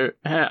talk to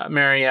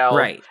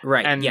Marielle.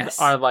 Right, and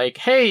yes. are like,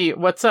 hey,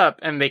 what's up?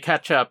 And they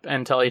catch up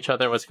and tell each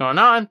other what's going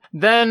on.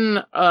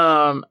 Then,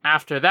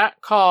 after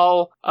that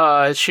call,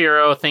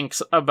 Shiro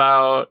thinks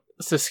about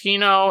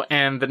Suskino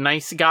and the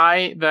nice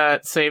guy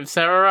that saved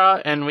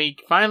Sarah, and we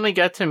finally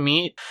get to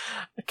meet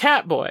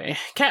Catman.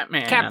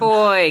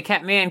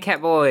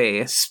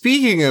 Catboy.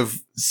 Speaking of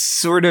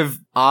sort of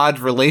odd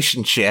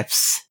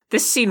relationships,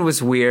 this scene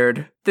was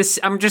weird.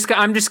 I'm just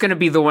gonna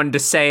be the one to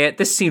say it.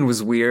 This scene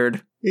was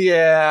weird.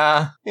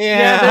 Yeah.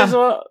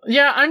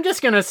 I'm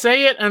just gonna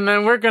say it, and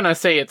then we're gonna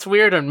say it's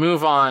weird and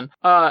move on.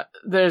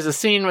 There's a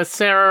scene with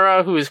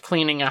Sarah who is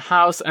cleaning a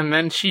house, and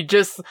then she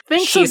just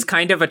thinks she's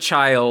kind of a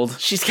child.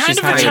 She's kind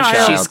of a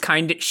child.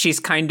 She's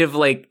kind of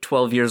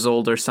 12 years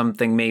old or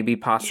something, maybe,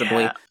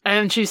 possibly. Yeah.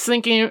 And she's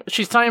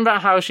talking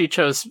about how she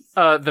chose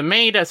the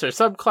maid as her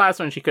subclass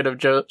when she could have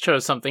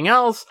chose something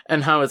else,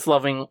 and how it's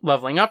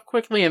leveling up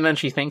quickly. And then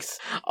she thinks,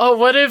 oh,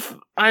 what if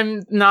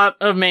I'm not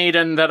a maid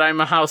and that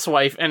I'm a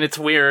housewife, and it's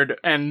weird,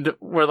 and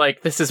we're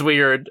like, this is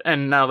weird,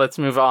 and now let's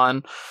move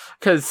on,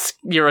 because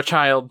you're a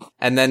child.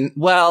 And then,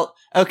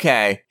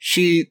 okay,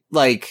 she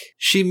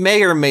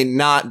may or may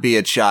not be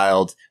a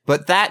child,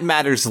 but that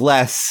matters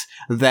less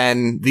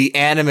than the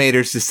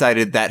animators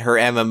decided that her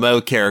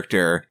MMO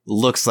character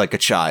looks like a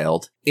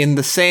child. In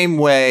the same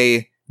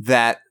way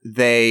that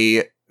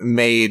they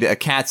made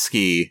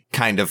Akatsuki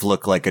kind of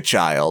look like a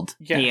child.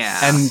 Yes. Yeah.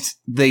 And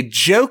they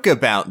joke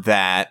about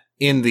that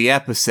in the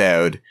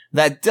episode.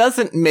 That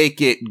doesn't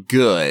make it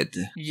good.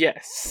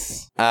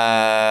 Yes.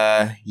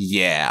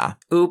 Yeah.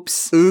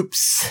 Oops.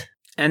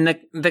 And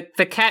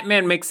the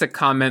Catman makes a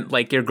comment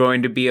like, you're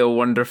going to be a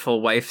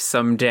wonderful wife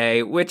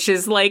someday, which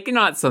is like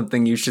not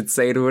something you should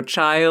say to a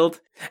child.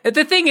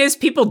 The thing is,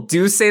 people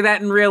do say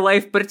that in real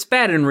life, but it's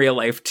bad in real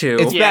life too.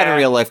 It's bad in Yeah.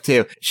 real life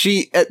too.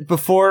 She,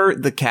 before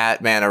the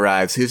Catman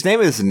arrives, whose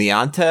name is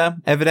Nyanta,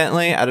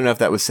 evidently. I don't know if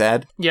that was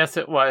said. Yes,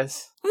 it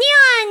was.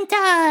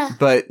 Nyanta!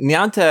 But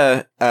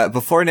Nyanta,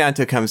 before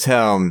Nyanta comes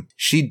home,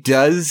 she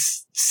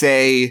does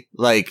say,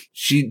 like,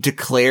 she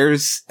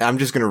declares, I'm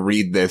just gonna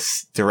read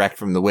this direct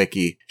from the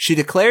wiki. She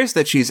declares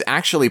that she's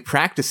actually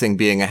practicing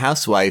being a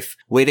housewife,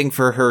 waiting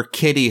for her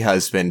kitty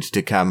husband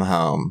to come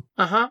home.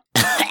 Uh-huh.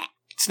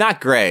 It's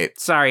not great.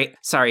 Sorry,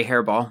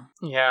 hairball.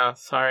 Yeah,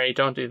 sorry,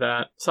 don't do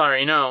that.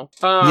 Sorry, no.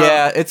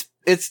 Yeah,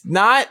 it's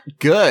not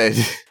good.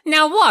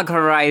 Now, Log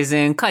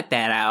Horizon, cut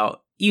that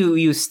out.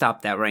 You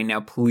stop that right now,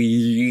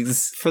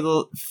 please.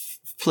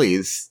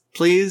 Please.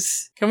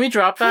 Can we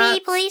drop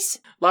that? Please.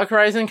 Log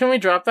Horizon, can we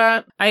drop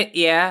that?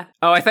 Yeah.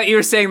 Oh, I thought you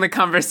were saying the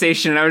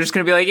conversation. I was just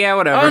gonna be like, yeah,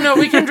 whatever. Oh no,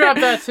 we can drop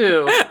that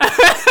too.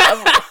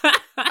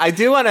 I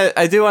do want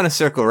to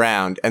circle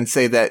around and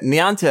say that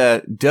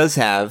Nyanta does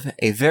have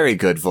a very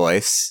good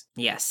voice.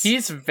 Yes.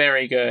 He's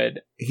very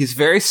good. He's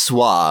very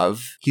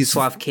suave. He's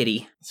Suave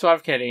Kitty.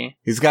 Suave Kitty.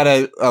 He's got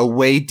a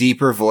way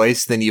deeper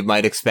voice than you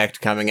might expect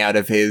coming out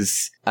of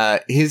his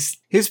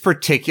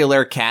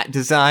particular cat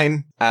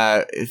design.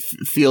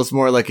 Feels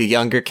more like a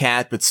younger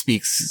cat, but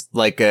speaks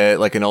like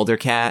an older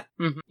cat.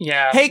 Mhm.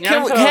 Yeah. Hey,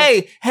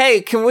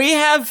 Nyanta- can we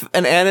have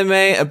an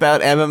anime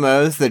about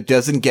MMOs that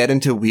doesn't get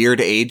into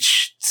weird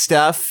age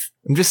stuff?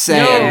 I'm just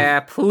saying.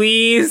 Yeah,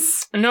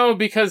 please. No,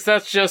 because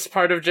that's just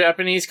part of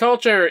Japanese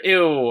culture.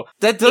 Ew.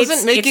 That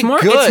doesn't make it more,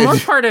 good. It's more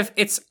part of.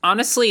 It's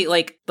honestly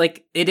like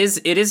it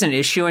is an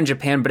issue in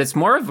Japan, but it's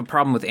more of a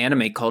problem with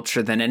anime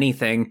culture than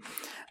anything.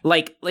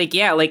 Like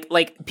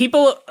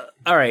people.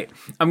 All right,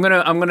 I'm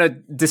gonna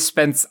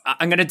dispense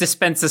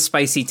a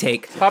spicy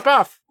take. Pop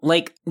off.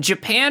 Like,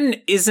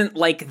 Japan isn't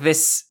like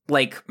this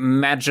like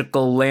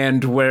magical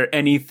land where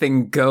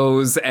anything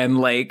goes and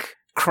like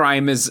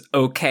crime is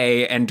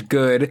okay and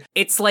good.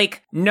 It's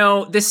like,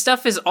 no, this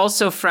stuff is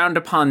also frowned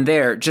upon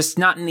there, just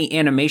not in the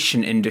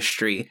animation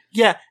industry.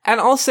 Yeah, and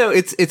also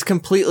it's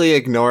completely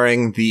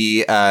ignoring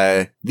the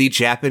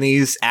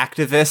Japanese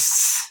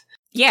activists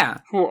Yeah.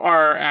 Who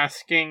are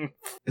asking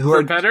who for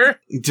are better?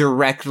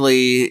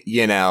 directly,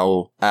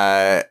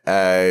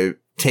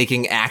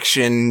 taking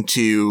action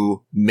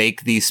to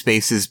make these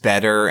spaces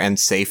better and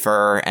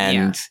safer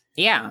and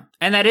Yeah.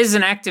 And that is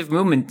an active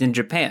movement in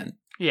Japan.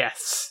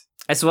 Yes.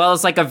 As well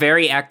as like a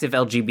very active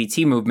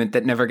LGBT movement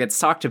that never gets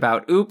talked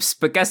about. Oops,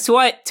 but guess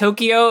what?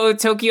 Tokyo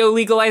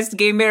legalized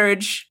gay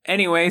marriage.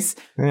 Anyways.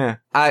 yeah.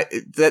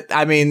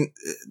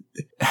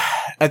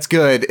 That's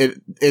good.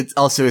 It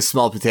also is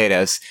small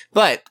potatoes,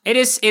 but It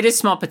is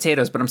small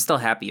potatoes, but I'm still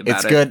happy about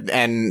it's it. good,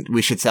 and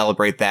we should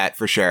celebrate that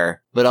for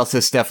sure. But also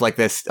stuff like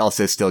this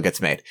also still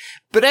gets made.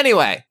 But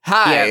anyway,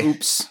 hi. Yeah,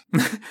 oops.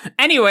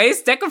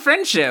 Anyways, Deck of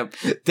Friendship.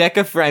 Deck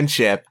of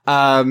Friendship.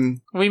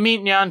 We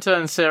meet Nyanta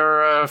and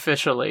Sarah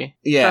officially.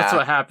 Yeah. That's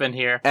what happened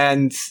here.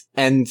 And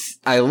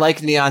I like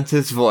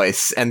Nyanta's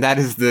voice, and that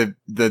is the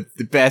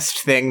best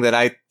thing that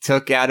I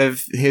took out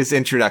of his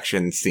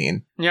introduction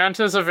scene.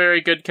 Nyanta's a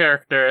very good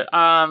character.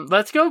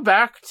 Let's go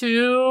back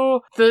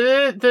to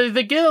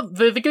the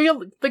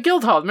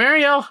guild hall.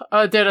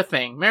 Marielle did a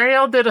thing.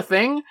 Mariella did a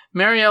thing.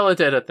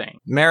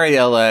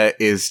 Mariella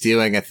is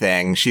doing a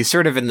thing. She's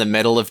sort of in the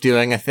middle of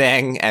doing a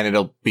thing,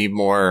 and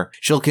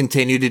she'll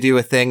continue to do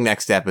a thing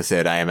next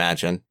episode, I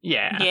imagine.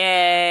 Yeah.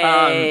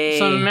 Yay.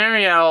 So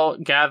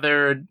Marielle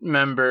gathered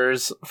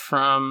members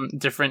from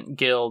different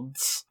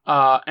guilds,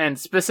 and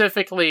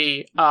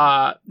specifically,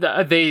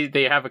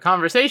 they have a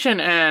conversation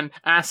and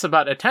asked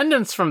about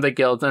attendance from the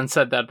guilds and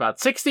said that about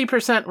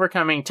 60% were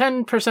coming,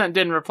 10%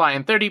 didn't reply,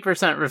 and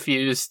 30%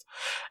 refused.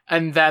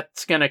 And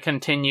that's gonna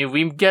continue.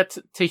 We get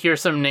to hear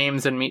some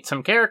names and meet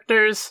some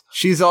characters.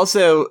 She's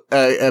also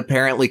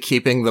apparently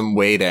keeping them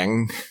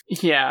waiting.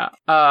 Yeah.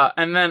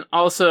 And then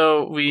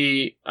also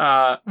we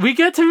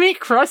get to meet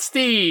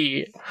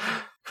Krusty.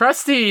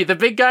 Krusty, the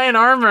big guy in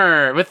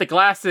armor with the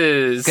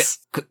glasses.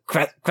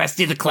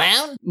 Krusty the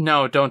Clown?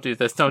 No, don't do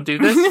this. Don't do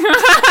this.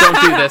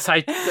 Don't do this.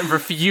 I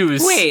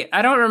refuse. Wait,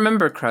 I don't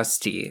remember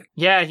Krusty.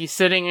 Yeah, he's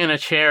sitting in a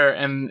chair,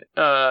 and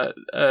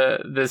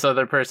this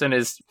other person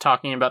is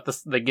talking about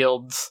the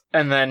guilds,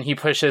 and then he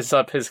pushes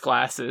up his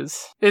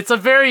glasses. It's a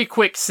very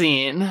quick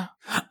scene.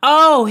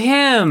 Oh,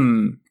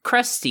 him!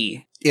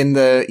 Krusty. In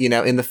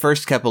the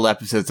first couple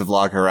episodes of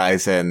Log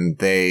Horizon,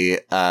 they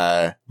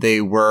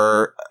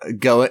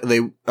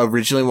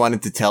originally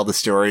wanted to tell the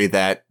story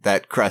that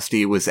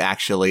Krusty was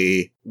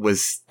actually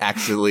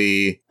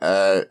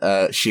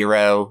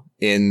Shiro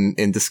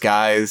in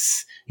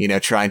disguise,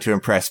 trying to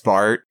impress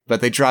Bart. But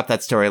they dropped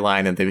that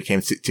storyline and they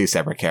became two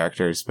separate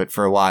characters. But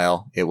for a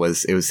while, it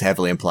was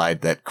heavily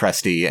implied that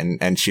Krusty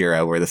and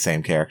Shiro were the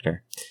same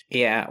character.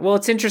 Yeah, well,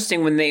 it's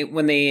interesting when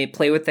they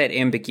play with that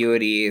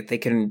ambiguity, they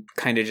can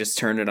kind of just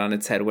turn it on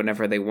its head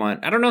whenever they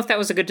want. I don't know if that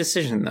was a good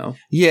decision, though.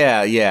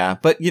 Yeah.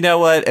 But you know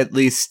what? At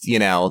least,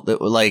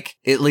 like,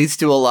 it leads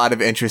to a lot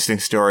of interesting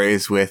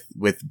stories with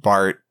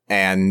Bart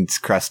and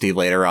Krusty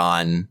later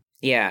on.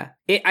 Yeah,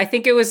 I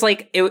think it was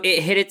like it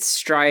hit its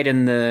stride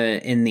in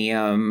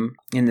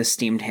the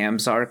Steamed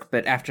Hams arc,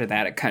 but after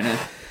that, it kind of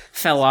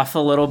fell off a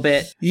little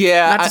bit.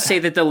 Yeah, not to say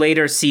that the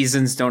later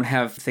seasons don't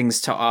have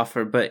things to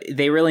offer, but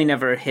they really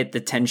never hit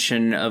the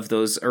tension of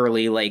those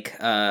early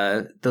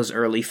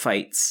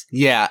fights.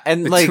 Yeah,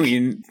 and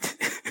between...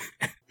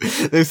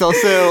 There's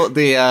also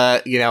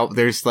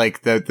there's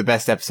like the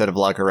best episode of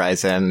Log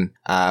Horizon,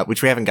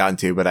 which we haven't gotten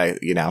to, but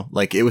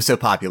it was so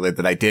popular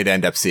that I did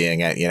end up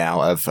seeing it,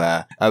 of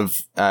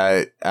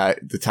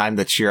the time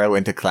that Shiro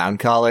went to clown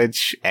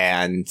college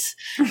and,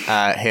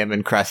 him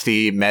and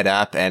Krusty met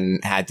up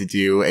and had to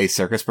do a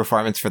circus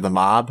performance for the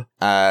mob.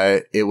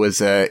 It was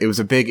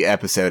a big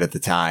episode at the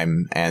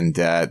time, and,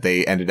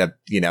 they ended up,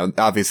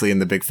 obviously in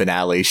the big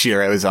finale,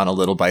 Shiro is on a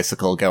little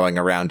bicycle going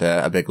around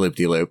a big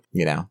loop-de-loop,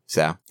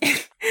 so.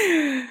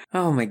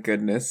 Oh my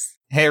goodness.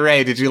 Hey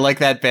Ray, did you like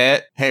that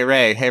bit? Hey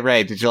Ray,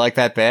 did you like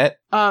that bit?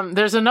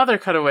 There's another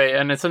cutaway,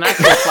 and it's an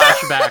actual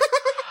flashback.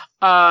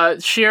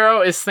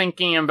 Shiro is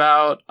thinking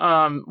about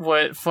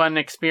what fun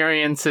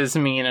experiences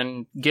mean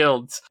in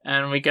guilds,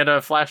 and we get a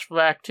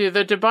flashback to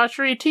the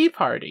debauchery tea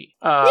party.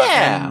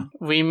 Yeah, and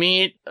we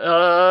meet.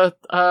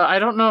 I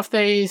don't know if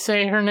they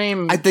say her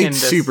name. I think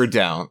super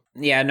don't.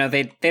 Yeah, no,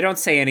 they don't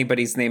say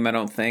anybody's name, I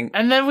don't think.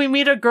 And then we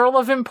meet a girl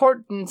of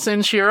importance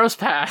in Shiro's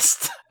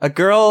past. A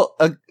girl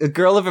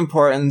of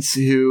importance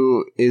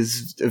who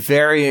is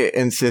very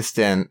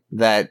insistent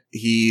that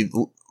he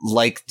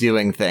liked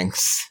doing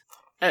things.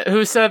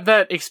 Who said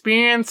that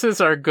experiences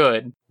are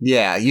good.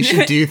 Yeah, you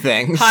should do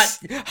things.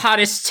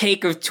 Hottest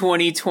take of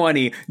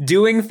 2020.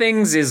 Doing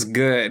things is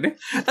good.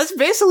 That's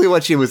basically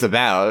what she was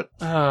about.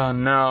 Oh,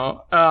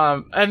 no.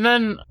 And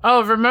then,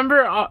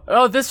 remember,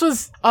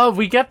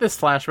 we get this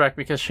flashback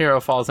because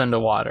Shiro falls into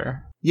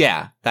water.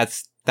 Yeah,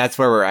 that's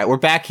where we're at. We're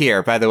back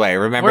here, by the way.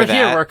 Remember we're that.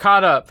 We're here. We're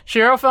caught up.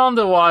 Shiro fell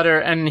into water,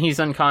 and he's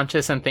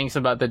unconscious and thinks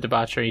about the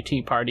debauchery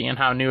tea party and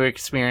how new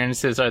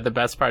experiences are the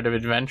best part of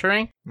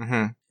adventuring.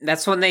 Mm-hmm.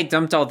 That's when they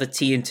dumped all the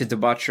tea into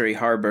Debauchery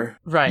Harbor.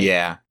 Right.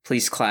 Yeah.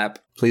 Please clap.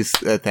 Please,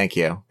 thank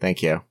you.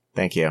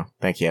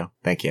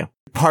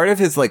 Part of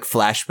his,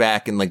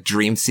 flashback and,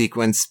 dream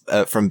sequence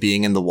from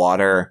being in the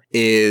water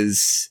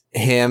is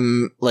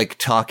him,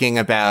 talking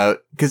about...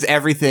 Because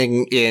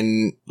everything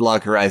in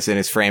Log Horizon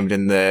is framed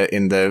in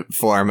the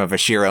form of a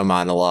Shiro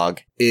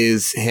monologue.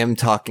 Is him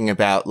talking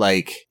about,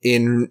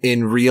 in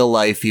real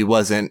life, he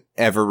wasn't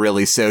ever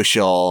really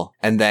social,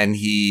 and then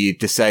he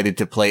decided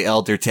to play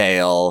Elder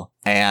Tale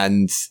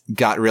and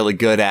got really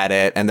good at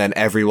it, and then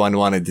everyone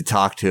wanted to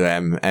talk to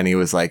him, and he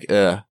was like,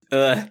 ugh.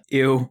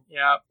 Ew.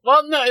 Yeah.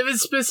 Well, no, it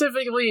was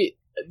specifically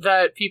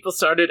that people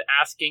started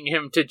asking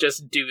him to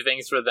just do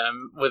things for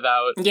them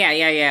without...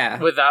 Yeah.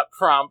 Without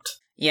prompt.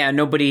 Yeah,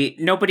 nobody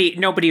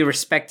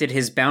respected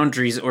his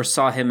boundaries or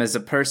saw him as a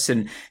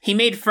person. He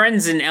made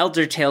friends in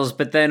Elder Tales,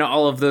 but then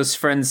all of those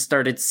friends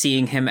started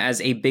seeing him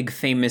as a big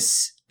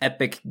famous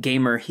epic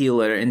gamer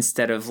healer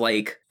instead of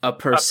a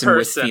person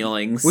with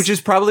feelings. Which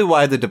is probably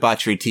why the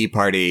Debauchery Tea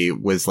Party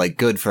was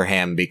good for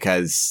him,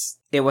 because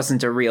it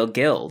wasn't a real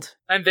guild.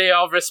 And they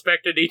all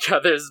respected each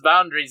other's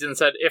boundaries and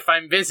said, if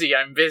I'm busy,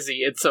 I'm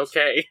busy. It's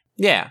okay.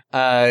 Yeah.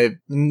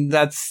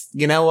 That's,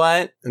 you know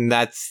what? And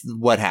that's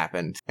what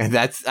happened. And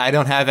I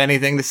don't have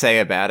anything to say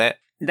about it.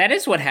 That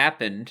is what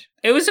happened.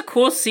 It was a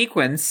cool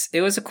sequence.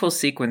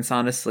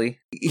 Honestly.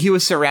 He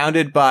was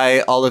surrounded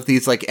by all of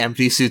these,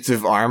 empty suits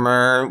of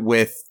armor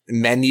with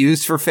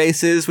menus for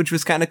faces, which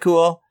was kind of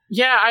cool.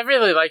 Yeah, I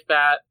really like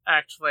that,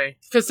 actually.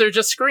 Because they're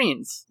just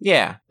screens.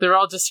 Yeah. They're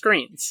all just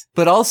screens.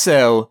 But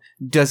also,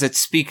 does it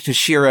speak to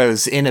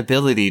Shiro's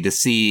inability to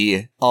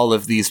see all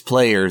of these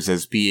players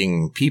as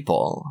being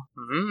people?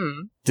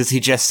 Mm-hmm. Does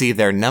he just see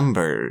their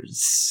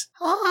numbers?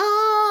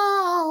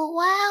 Oh,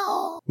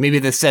 wow. Maybe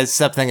this says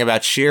something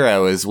about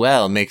Shiro as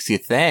well, makes you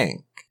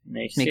think.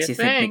 Makes you think.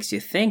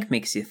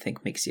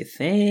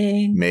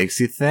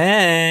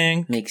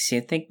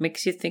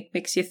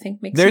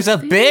 There's a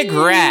big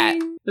rat.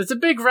 There's a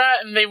big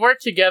rat, and they work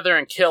together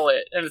and kill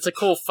it, and it's a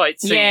cool fight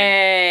scene.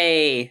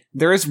 Yay!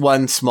 There is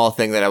one small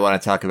thing that I want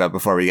to talk about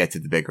before we get to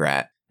the big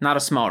rat. Not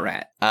a small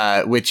rat.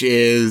 Which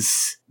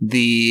is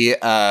we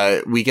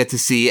get to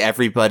see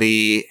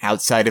everybody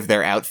outside of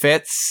their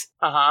outfits.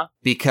 Uh-huh.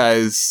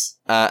 Because,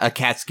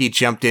 Akatsuki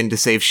jumped in to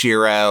save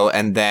Shiro,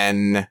 and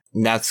then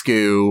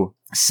Natsuko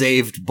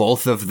saved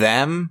both of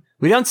them,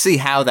 We don't see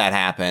how that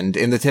happened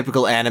in the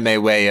typical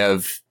anime way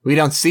of, we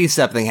don't see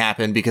something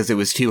happen because it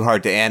was too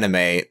hard to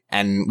animate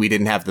and we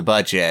didn't have the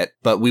budget,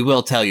 but we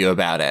will tell you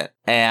about it.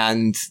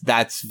 And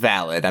that's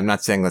valid. I'm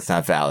not saying that's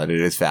not valid. It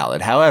is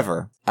valid.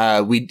 However,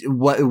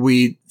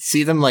 we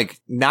see them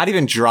like not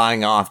even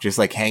drawing off, just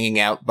like hanging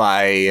out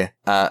by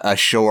a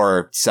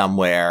shore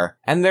somewhere.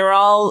 And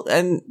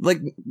and like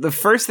the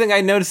first thing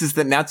I noticed is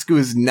that Natsuko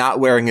is not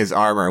wearing his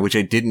armor, which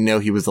I didn't know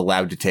he was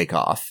allowed to take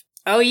off.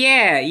 Oh,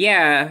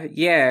 yeah.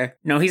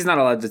 No, he's not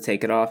allowed to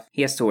take it off.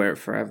 He has to wear it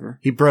forever.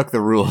 He broke the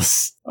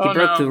rules. He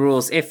broke the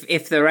rules.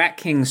 If the Rat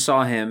King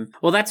saw him,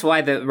 well, that's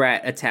why the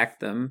rat attacked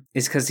them,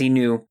 is because he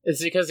knew.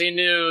 It's because he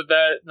knew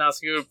that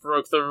Natsuko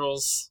broke the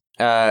rules.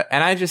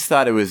 And I just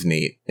thought it was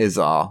neat, is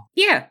all.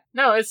 Yeah.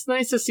 No, it's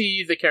nice to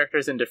see the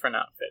characters in different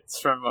outfits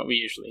from what we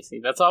usually see.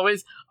 That's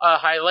always a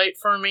highlight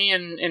for me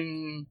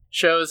in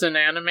shows and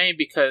anime,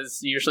 because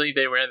usually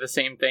they wear the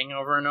same thing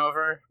over and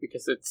over,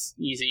 because it's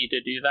easy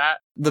to do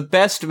that. The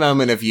best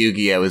moment of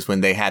Yu-Gi-Oh! Is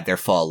when they had their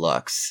fall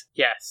looks.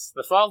 Yes,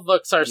 the fall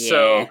looks are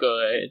so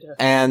good.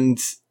 And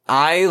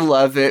I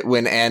love it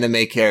when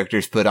anime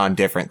characters put on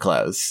different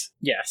clothes.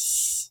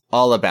 Yes.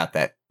 All about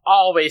that.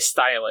 Always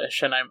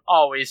stylish, and I'm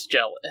always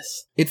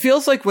jealous. It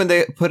feels like when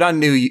they put on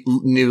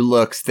new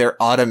looks,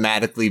 they're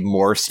automatically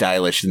more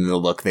stylish than the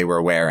look they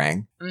were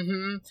wearing.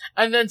 Mm-hmm.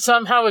 And then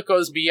somehow it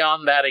goes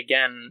beyond that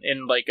again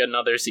in, like,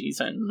 another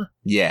season.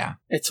 Yeah.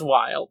 It's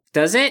wild.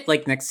 Does it?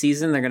 Like, next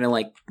season, they're gonna,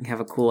 like, have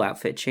a cool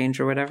outfit change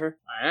or whatever?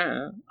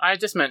 I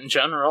just meant in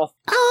general.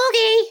 Oh,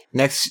 okay.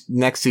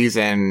 Next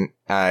season,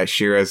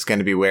 Shira's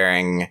gonna be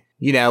wearing,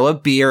 you know, a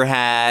beer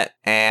hat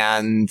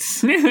and...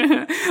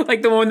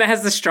 like the one that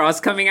has the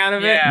straws coming out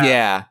of it?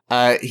 Yeah.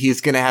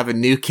 He's gonna have a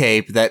new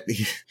cape that...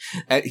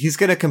 he's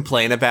gonna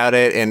complain about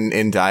it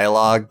in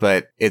dialogue,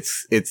 but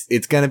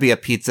it's gonna be a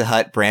Pizza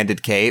Hut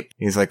branded cape.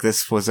 He's like,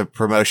 this was a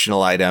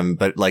promotional item,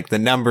 but, like, the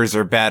numbers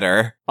are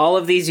better. All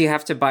of these you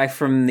have to buy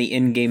from the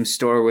in-game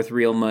store with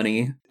real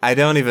money. I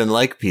don't even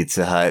like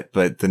Pizza Hut,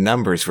 but the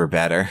numbers were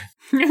better.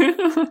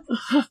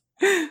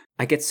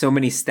 I get so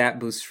many stat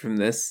boosts from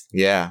this.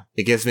 Yeah,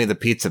 it gives me the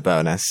pizza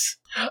bonus.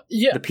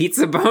 Yeah. The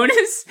pizza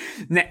bonus?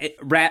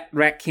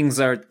 Rat Kings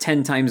are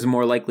 10 times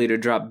more likely to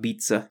drop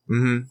pizza.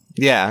 Mm-hmm.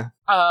 Yeah.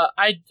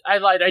 I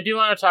lied. I do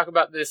want to talk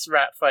about this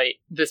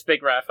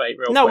big rat fight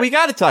real quick. No, we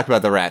gotta talk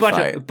about the rat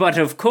fight. But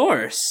of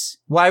course.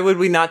 Why would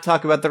we not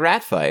talk about the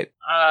rat fight?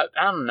 I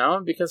don't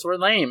know, because we're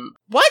lame.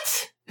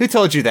 What? Who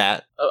told you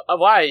that?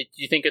 Why?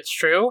 Do you think it's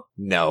true?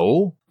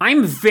 No.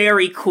 I'm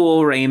very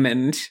cool,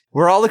 Raymond.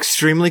 We're all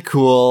extremely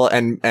cool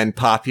and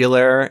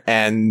popular,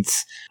 and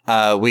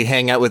we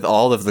hang out with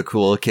all of the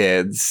cool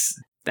kids.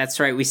 That's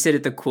right, we sit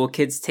at the cool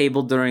kids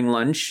table during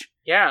lunch.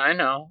 Yeah, I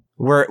know.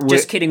 We're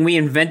just kidding, we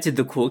invented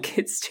the cool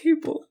kids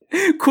table.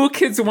 Cool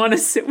kids want to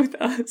sit with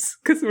us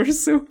because we're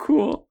so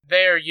cool.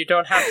 There, you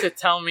don't have to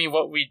tell me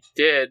what we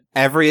did.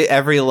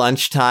 Every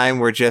lunchtime,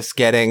 we're just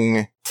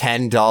getting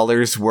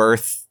 $10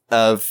 worth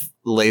of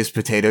Lay's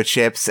potato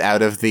chips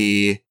out of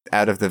the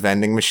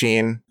vending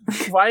machine.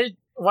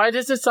 Why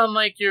does it sound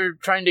like you're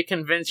trying to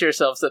convince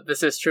yourselves that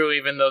this is true,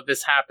 even though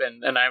this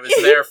happened and I was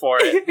there for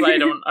it? I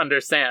don't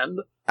understand.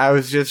 I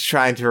was just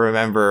trying to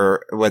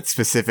remember what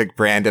specific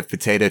brand of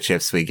potato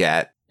chips we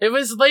get. It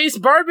was Lay's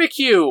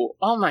barbecue!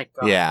 Oh my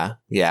god.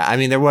 Yeah. I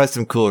mean, there was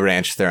some Cool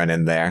Ranch thrown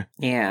in there.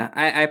 Yeah,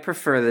 I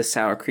prefer the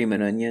sour cream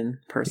and onion,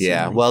 personally.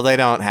 Yeah, well, they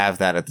don't have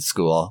that at the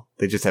school.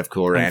 They just have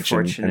Cool Ranch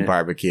and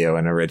barbecue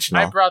and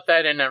original. I brought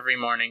that in every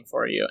morning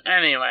for you.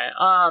 Anyway,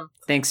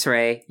 Thanks,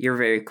 Ray. You're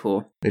very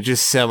cool. They're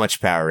just so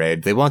much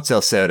Powerade. They won't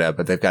sell soda,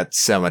 but they've got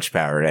so much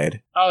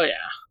Powerade. Oh yeah.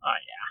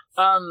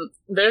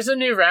 There's a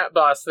new rat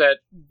boss that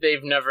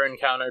they've never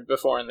encountered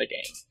before in the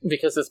game,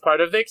 because it's part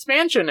of the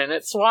expansion, and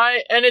it's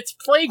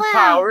plague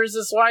powers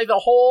is why the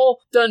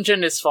whole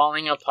dungeon is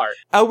falling apart.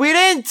 Oh, we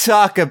didn't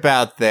talk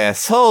about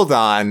this. Hold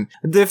on.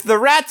 If the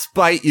rats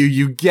bite you,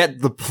 you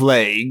get the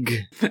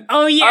plague.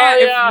 Oh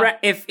yeah.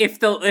 If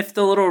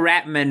the little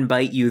rat men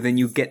bite you, then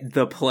you get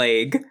the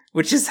plague,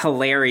 which is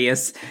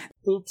hilarious.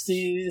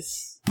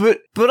 Oopsies.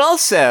 But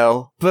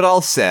also,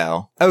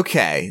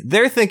 okay,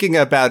 they're thinking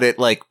about it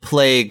like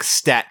plague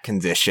stat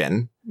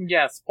condition.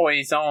 Yes,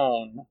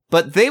 poison.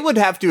 But they would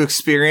have to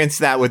experience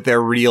that with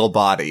their real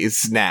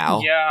bodies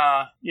now.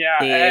 Yeah.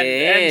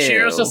 And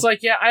Shiro's just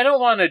like, yeah, I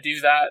don't want to do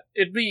that.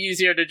 It'd be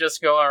easier to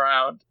just go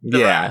around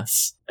the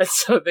rats. And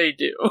so they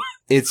do.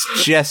 It's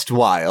just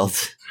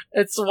wild.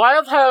 It's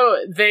wild how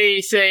they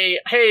say,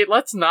 hey,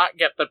 let's not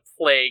get the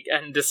plague,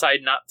 and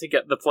decide not to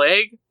get the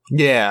plague.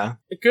 Yeah.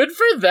 Good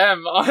for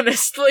them,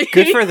 honestly.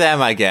 Good for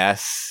them, I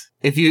guess.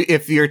 If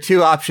your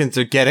two options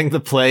are getting the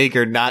plague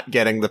or not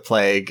getting the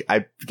plague,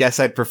 I guess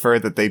I'd prefer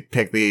that they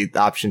pick the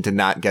option to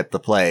not get the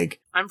plague.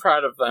 I'm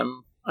proud of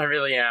them. I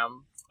really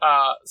am.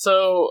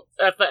 So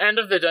at the end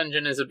of the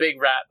dungeon is a big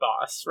rat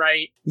boss,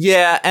 right?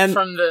 Yeah, and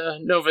from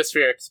the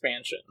Novasphere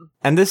expansion.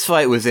 And this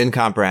fight was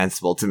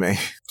incomprehensible to me.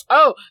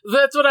 Oh,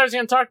 that's what I was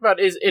going to talk about.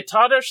 Is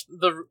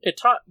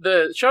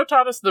the show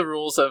taught us the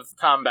rules of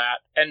combat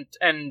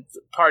and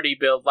party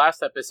build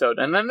last episode,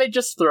 and then they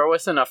just throw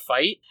us in a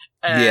fight,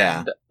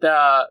 And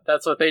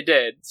that's what they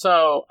did.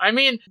 So, I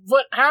mean,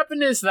 what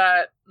happened is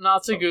that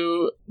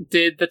Natsugu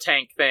did the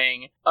tank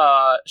thing.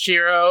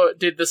 Shiro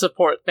did the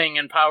support thing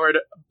and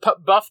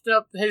buffed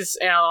up his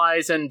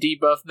allies and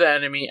debuffed the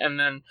enemy, and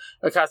then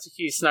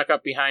Akatsuki snuck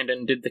up behind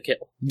and did the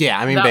kill. Yeah,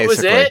 I mean, that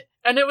basically. was it,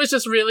 and it was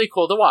just really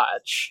cool to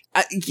watch.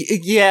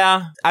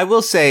 Yeah, I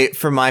will say,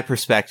 from my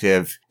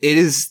perspective, it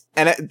is,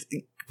 and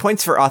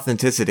points for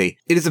authenticity.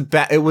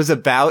 It was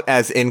about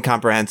as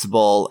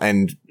incomprehensible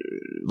and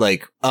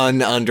like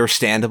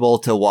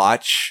ununderstandable to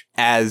watch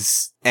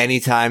as any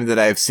time that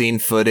I've seen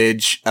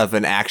footage of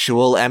an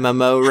actual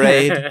MMO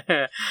raid.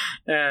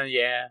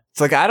 Yeah. It's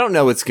like, I don't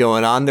know what's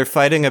going on. They're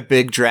fighting a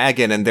big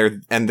dragon and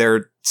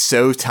they're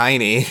so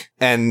tiny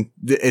and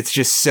it's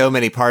just so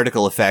many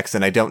particle effects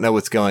and I don't know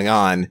what's going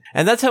on.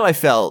 And that's how I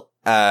felt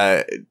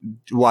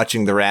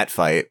watching the rat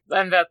fight.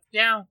 And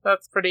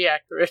that's pretty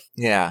accurate.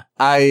 Yeah.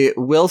 I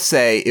will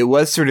say it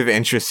was sort of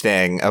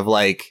interesting of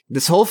like,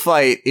 this whole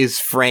fight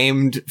is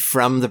framed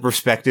from the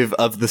perspective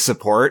of the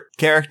support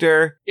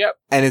character. Yep.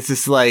 And it's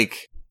just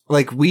like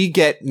we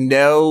get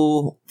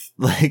no,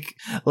 like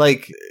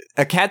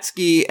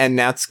Akatsuki and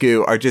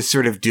Natsugu are just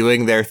sort of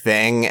doing their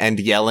thing and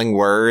yelling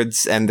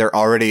words, and they're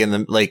already in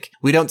the, like,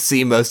 we don't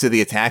see most of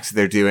the attacks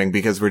they're doing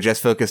because we're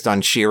just focused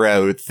on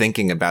Shiro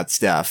thinking about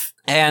stuff.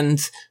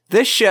 And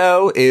this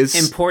show is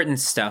important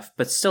stuff,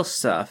 but still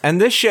stuff. And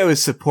this show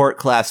is support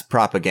class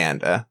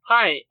propaganda.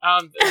 Hi,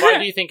 why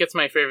do you think it's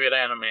my favorite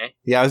anime?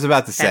 Yeah, I was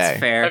about to say. That's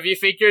fair. Have you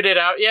figured it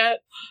out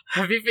yet?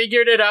 Have you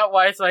figured it out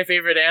why it's my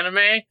favorite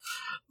anime?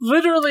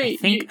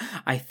 Literally,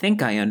 I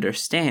think I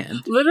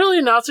understand.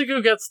 Literally,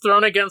 Natsugu gets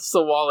thrown against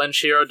the wall and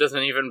Shiro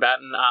doesn't even bat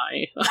an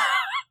eye.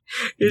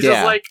 He's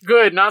just like,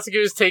 good,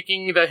 Natsugu's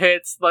taking the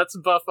hits, let's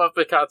buff up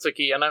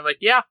Akatsuki. And I'm like,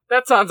 yeah,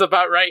 that sounds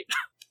about right.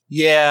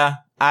 Yeah.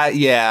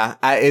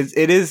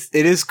 It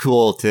is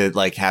cool to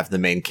like have the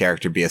main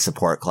character be a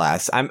support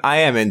class. I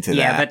am into that.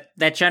 Yeah, but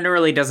that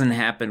generally doesn't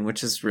happen,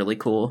 which is really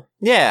cool.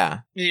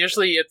 Yeah.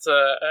 Usually it's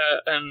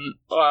an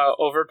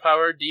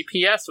overpowered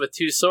DPS with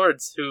 2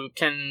 swords who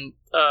can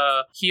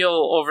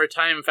heal over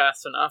time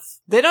fast enough.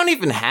 They don't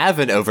even have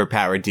an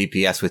overpowered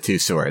DPS with 2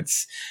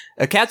 swords.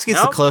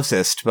 Akatsuki's the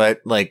closest,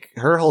 but like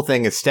her whole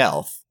thing is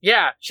stealth.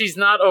 Yeah, she's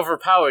not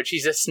overpowered.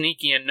 She's just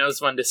sneaky and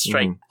knows when to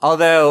strike.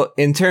 Although,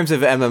 in terms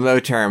of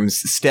MMO terms,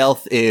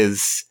 stealth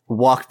is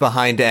walk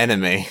behind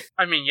enemy.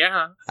 I mean,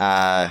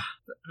 yeah.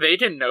 They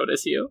didn't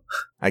notice you.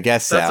 I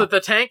guess so. That's what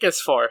the tank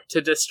is for, to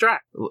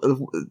distract.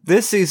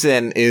 This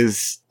season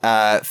is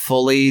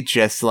fully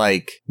just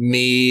like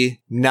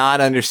me not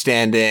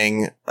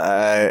understanding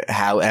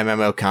how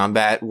MMO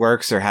combat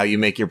works or how you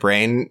make your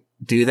brain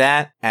do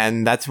that,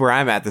 and that's where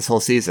I'm at this whole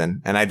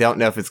season, and I don't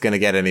know if it's going to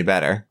get any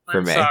better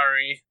for me.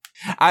 Sorry.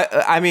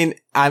 I mean,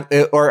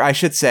 I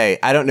should say,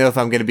 I don't know if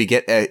I'm going to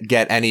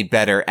get any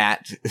better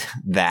at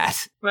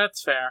that.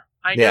 That's fair.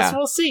 I guess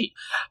we'll see.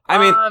 I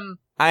mean,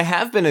 I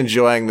have been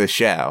enjoying the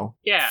show.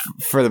 Yeah.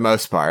 For the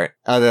most part,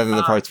 other than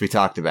the parts we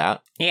talked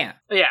about. Yeah.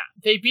 Yeah,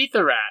 they beat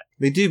the rat.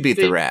 They do beat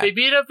the rat. They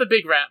beat up the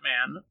big rat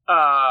man,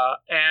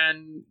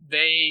 and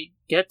they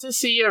get to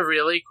see a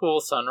really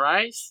cool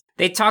sunrise.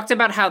 They talked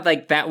about how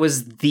like that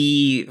was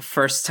the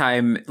first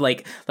time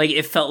like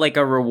it felt like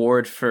a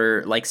reward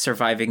for like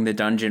surviving the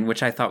dungeon,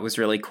 which I thought was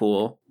really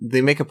cool. They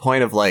make a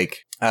point of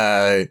like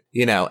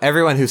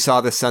everyone who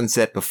saw the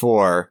sunset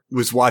before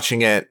was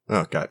watching it.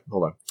 Oh god,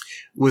 hold on.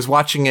 Was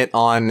watching it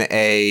on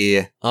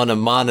a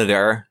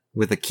monitor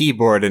with a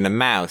keyboard and a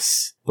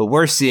mouse, but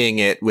we're seeing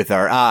it with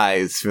our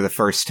eyes for the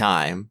first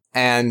time.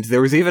 And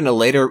there was even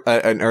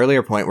an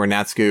earlier point where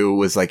Natsugu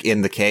was like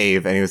in the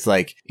cave and he was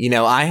like,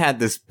 I had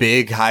this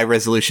big high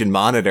resolution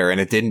monitor and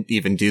it didn't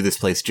even do this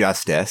place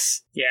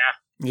justice. Yeah.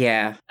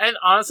 Yeah. And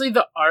honestly,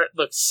 the art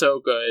looks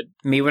so good.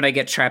 Me when I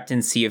get trapped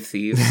in Sea of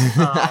Thieves.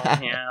 Oh,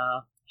 yeah.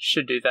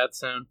 Should do that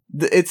soon.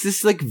 It's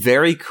just like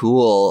very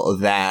cool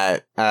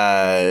that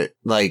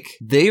like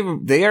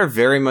they are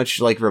very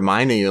much like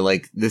reminding you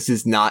like this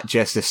is not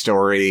just a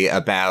story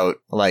about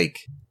like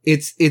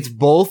it's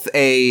both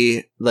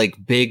a like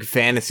big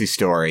fantasy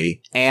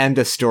story and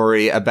a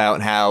story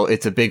about how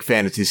it's a big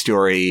fantasy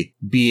story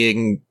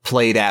being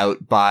played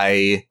out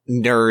by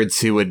nerds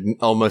who would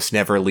almost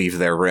never leave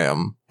their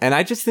room. And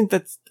I just think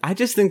that's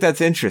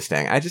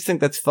interesting. I just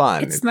think that's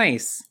fun. It's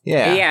nice.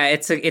 Yeah. Yeah,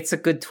 it's a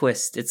good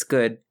twist. It's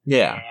good.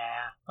 Yeah.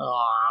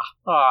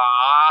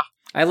 Aww.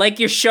 I like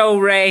your show,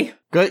 Ray.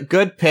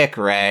 Good pick,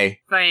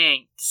 Ray.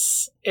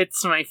 Thanks.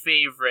 It's my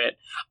favorite.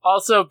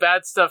 Also,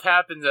 bad stuff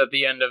happens at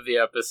the end of the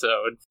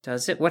episode.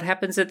 Does it? What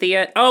happens at the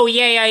end? Oh,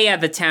 yeah,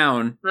 the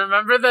town.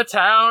 Remember the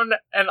town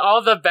and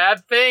all the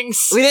bad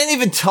things? We didn't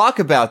even talk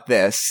about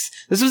this.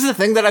 This was the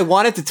thing that I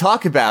wanted to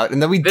talk about,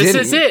 and then we didn't.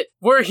 This is it.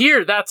 We're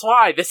here. That's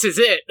why. This is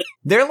it.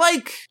 They're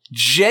like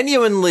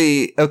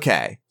genuinely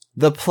okay.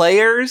 The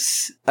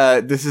players,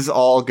 this is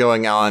all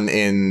going on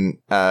in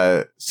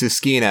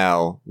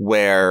Susukino,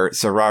 where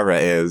Sarara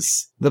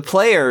is. The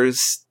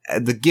players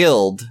the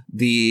guild,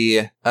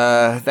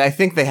 I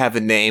think they have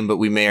a name, but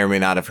we may or may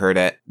not have heard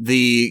it.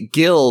 The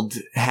guild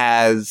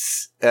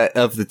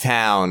of the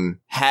town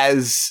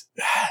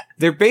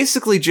they're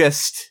basically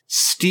just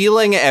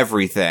stealing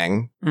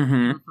everything.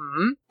 Mm-hmm.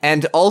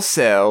 And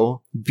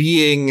also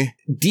being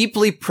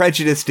deeply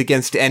prejudiced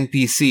against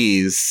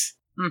NPCs.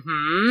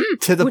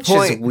 To the Which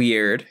point is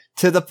weird.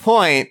 To the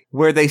point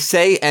where they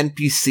say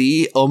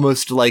NPC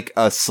almost like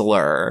a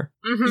slur.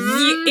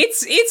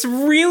 It's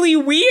really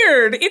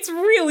weird. It's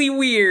really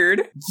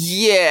weird.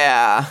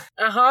 Yeah.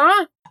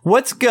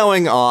 What's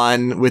going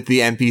on with the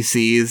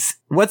NPCs?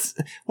 What's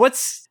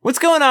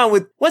going on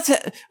with what's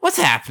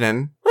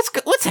happening?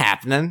 What's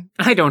happening?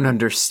 I don't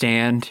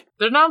understand.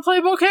 They're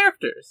non-playable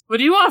characters. What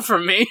do you want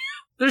from me?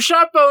 They're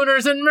shop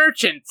owners and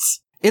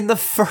merchants. In the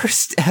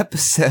first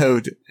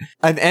episode,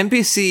 an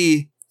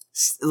NPC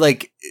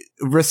like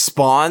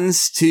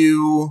responds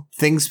to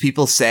things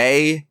people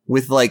say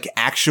with like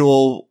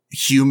actual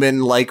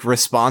human like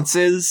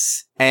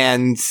responses,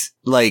 and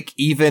like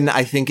even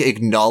I think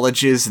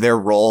acknowledges their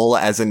role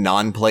as a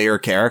non-player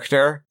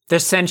character. They're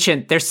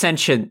sentient. They're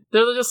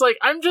just like,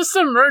 I'm just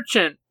a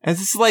merchant. And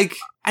it's like,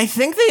 I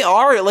think they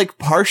are like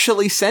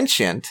partially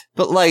sentient,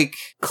 but like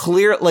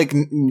clear, like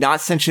not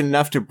sentient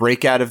enough to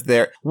break out of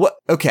their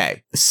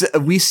okay. So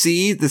we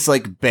see this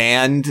like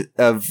band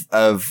of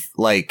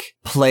like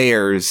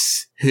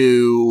players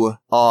who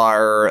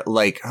are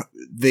like,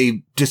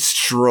 they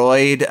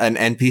destroyed an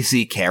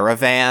NPC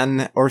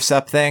caravan or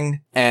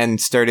something and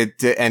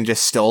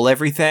just stole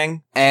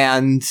everything.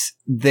 And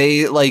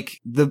they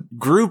like, the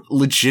group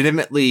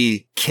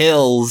legitimately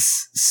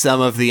kills some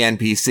of the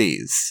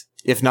NPCs.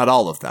 If not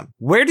all of them.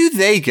 Where do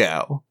they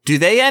go? Do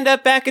they end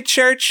up back at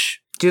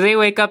church? Do they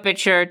wake up at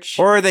church?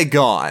 Or are they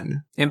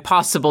gone?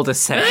 Impossible to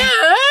say.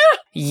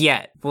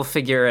 Yet. We'll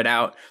figure it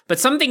out. But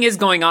something is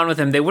going on with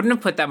him. They wouldn't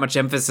have put that much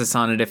emphasis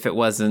on it if it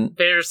wasn't.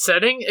 They're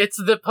setting, it's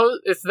the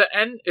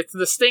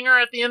stinger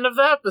at the end of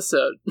the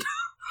episode.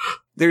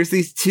 There's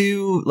these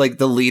two, like,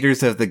 the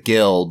leaders of the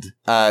guild.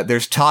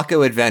 There's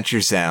Taco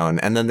Adventure Zone,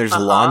 and then there's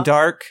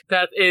Londark.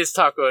 That is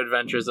Taco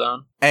Adventure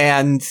Zone.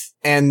 And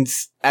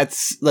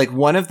that's, like,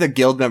 one of the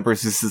guild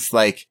members is just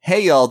like,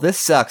 hey, y'all, this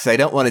sucks. I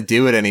don't want to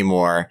do it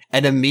anymore.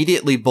 And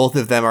immediately both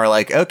of them are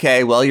like,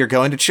 okay, well, you're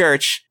going to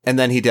church. And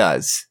then he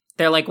does.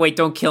 They're like, wait,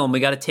 don't kill him.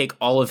 We gotta take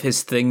all of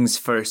his things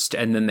first,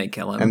 and then they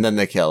kill him. And then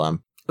they kill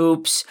him.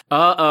 Oops.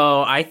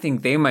 Uh-oh, I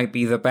think they might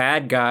be the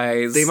bad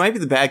guys. They might be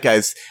the bad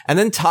guys. And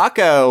then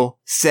Taco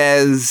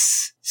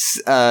says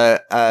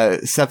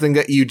something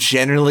that you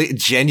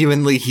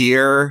genuinely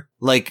hear,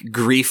 like,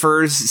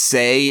 griefers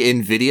say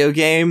in video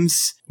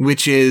games,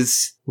 which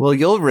is, well,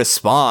 you'll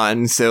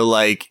respawn, so,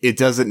 like, it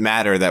doesn't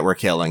matter that we're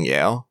killing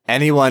you.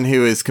 Anyone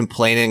who is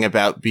complaining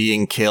about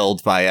being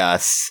killed by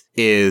us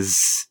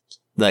is,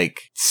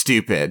 like,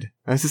 stupid.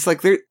 I was just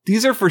like,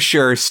 these are for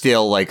sure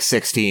still, like,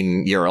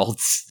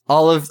 16-year-olds.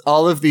 All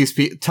of these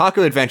people,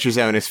 Taco Adventure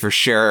Zone is for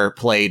sure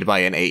played by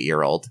an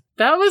 8-year-old.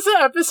 That was the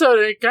episode.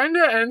 It kind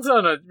of ends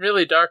on a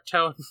really dark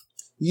tone.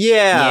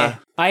 Yeah.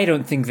 I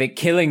don't think that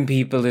killing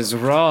people is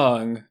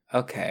wrong.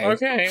 Okay.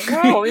 Okay,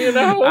 well, you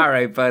know. All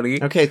right,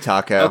 buddy. Okay,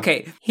 Taco.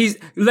 Okay,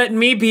 let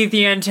me be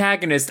the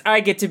antagonist. I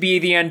get to be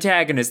the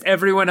antagonist.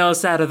 Everyone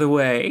else out of the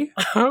way.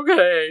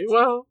 Okay,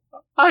 well,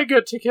 I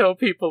get to kill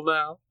people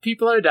now.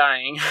 People are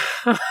dying.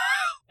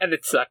 And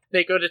it sucks.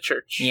 They go to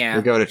church. Yeah.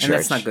 They go to church. And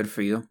that's not good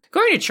for you.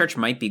 Going to church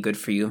might be good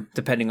for you,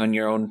 depending on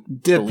your own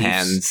Depends.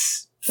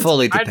 beliefs.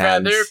 Fully depends. I'd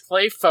rather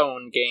play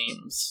phone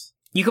games.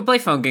 You could play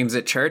phone games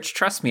at church.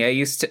 Trust me, I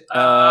used to...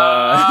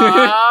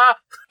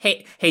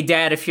 Hey,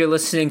 Dad, if you're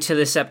listening to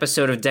this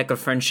episode of Deck of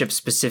Friendship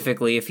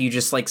specifically, if you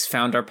just, like,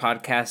 found our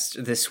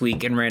podcast this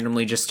week and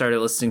randomly just started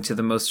listening to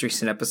the most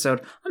recent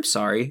episode, I'm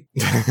sorry.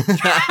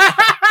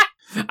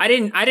 I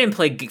didn't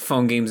play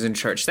phone games in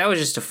church. That was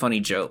just a funny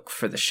joke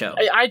for the show.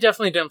 I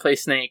definitely didn't play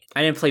Snake.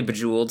 I didn't play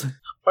Bejeweled.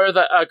 Or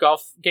the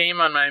golf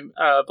game on my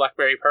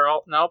BlackBerry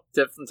Pearl. Nope,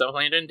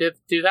 definitely didn't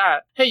do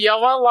that. Hey,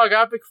 y'all want to log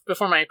out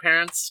before my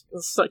parents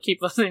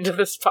keep listening to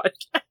this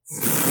podcast?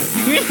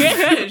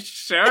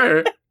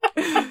 Sure.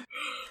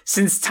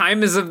 Since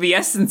time is of the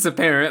essence,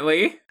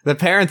 apparently. The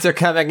parents are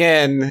coming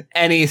in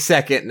any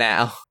second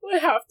now. I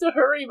have to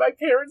hurry. My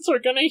parents are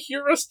gonna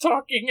hear us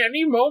talking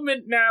any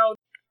moment now.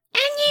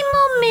 Any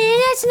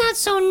moment, that's not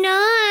so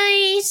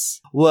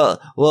nice.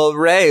 Well,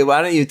 Ray,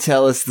 why don't you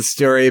tell us the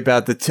story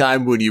about the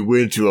time when you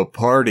went to a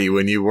party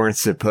when you weren't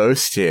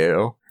supposed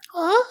to?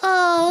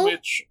 Uh-oh.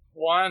 Which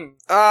one?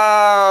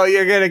 Oh,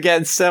 you're gonna get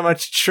in so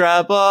much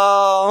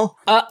trouble.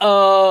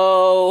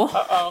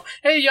 Uh-oh.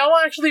 Hey, y'all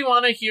actually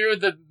want to hear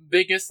the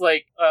biggest,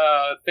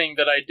 thing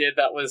that I did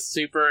that was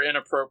super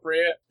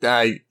inappropriate?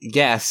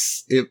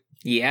 Yes.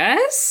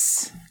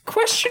 Yes?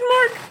 Question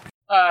mark?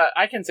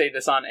 I can say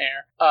this on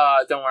air.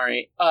 Don't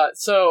worry.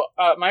 So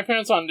my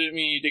parents wanted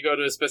me to go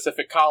to a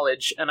specific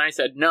college, and I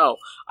said no.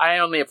 I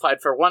only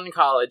applied for one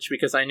college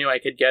because I knew I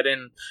could get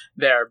in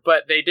there.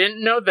 But they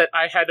didn't know that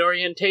I had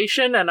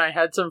orientation, and I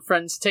had some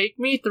friends take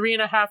me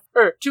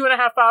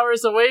 2.5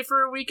 hours away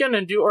for a weekend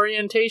and do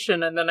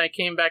orientation, and then I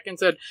came back and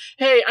said,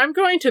 "Hey, I'm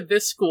going to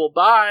this school.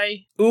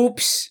 Bye."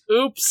 Oops.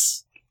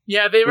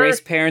 Yeah, they were.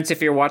 Ray's parents,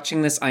 if you're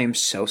watching this, I am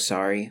so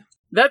sorry.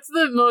 That's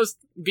the most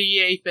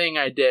BA thing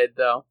I did,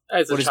 though,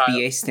 as a What does child.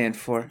 BA stand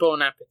for?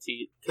 Bon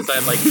appetit, because I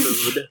like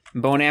food.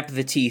 Bone app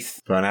the teeth.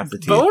 Bon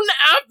appetit. Bone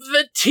up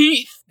the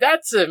teeth!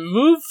 That's a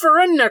move for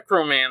a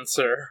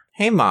necromancer.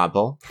 Hey,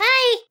 Marble.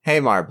 Hi.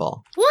 Hey,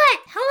 Marble. What?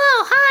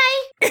 Hello.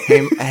 Hi.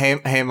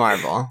 Hey,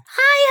 Marble.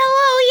 Hi.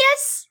 Hello.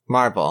 Yes.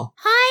 Marble.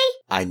 Hi.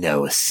 I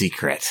know a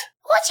secret.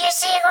 What's your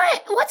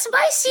secret? What's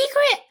my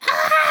secret?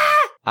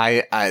 Ah!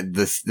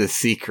 The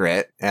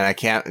secret, and I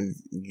can't,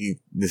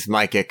 this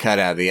might get cut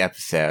out of the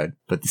episode,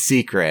 but the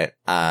secret,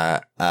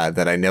 that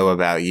I know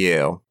about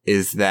you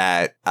is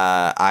that,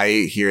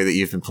 I hear that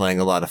you've been playing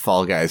a lot of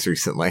Fall Guys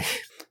recently.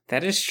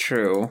 That is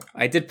true.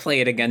 I did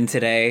play it again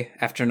today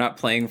after not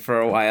playing for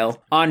a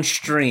while. On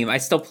stream. I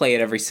still play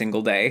it every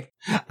single day.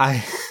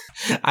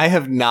 I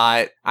have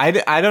not, I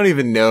don't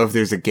even know if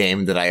there's a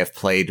game that I have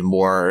played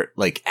more,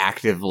 like,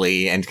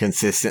 actively and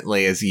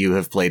consistently as you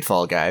have played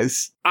Fall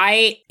Guys.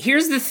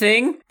 Here's the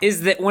thing,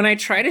 is that when I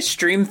try to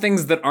stream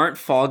things that aren't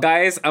Fall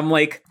Guys, I'm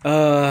like,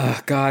 oh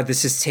god,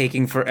 this is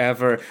taking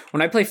forever.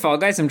 When I play Fall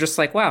Guys, I'm just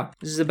like, wow,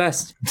 this is the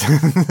best.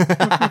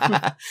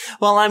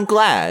 Well, I'm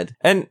glad.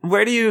 And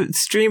where do you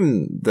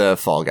stream the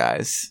Fall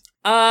Guys?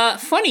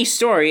 Funny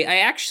story, I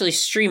actually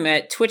stream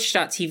at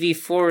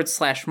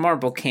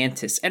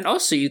twitch.tv/MarbleCantus, and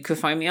also you could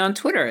find me on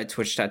Twitter at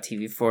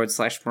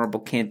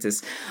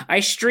twitch.tv/MarbleCantus.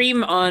 I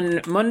stream on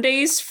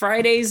Mondays,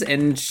 Fridays,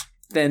 and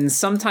then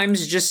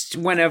sometimes just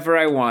whenever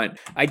I want.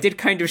 I did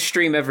kind of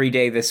stream every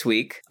day this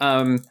week.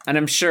 And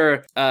I'm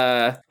sure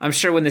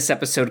when this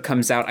episode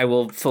comes out, I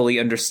will fully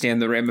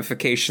understand the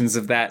ramifications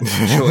of that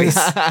choice.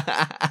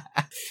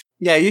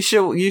 Yeah, you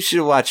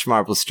should watch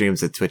Marble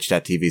streams at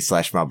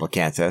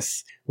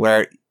twitch.tv/MarbleCantus,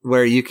 where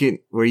you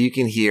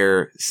can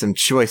hear some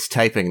choice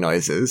typing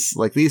noises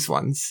like these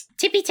ones.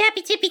 Tippy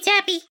tappy, tippy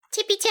tappy,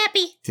 tippy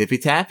tappy. Tippy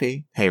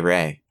tappy. Hey,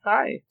 Ray.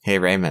 Hi. Hey,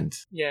 Raymond.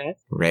 Yeah.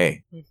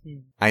 Ray. Mm-hmm.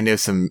 I know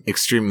some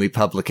extremely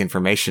public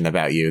information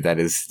about you that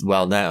is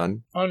well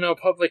known. Oh no,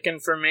 public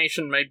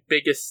information, my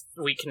biggest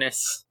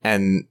weakness.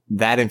 And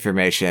that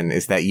information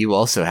is that you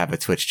also have a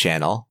Twitch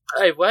channel.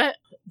 Hey, what?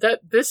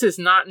 This is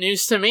not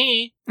news to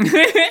me.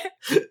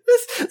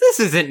 This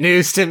isn't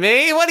news to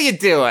me. What are you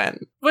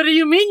doing? What do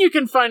you mean you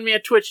can find me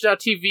at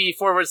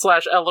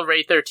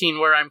twitch.tv/EllaRay13,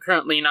 where I'm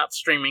currently not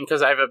streaming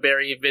because I have a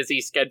very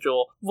busy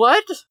schedule?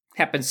 What?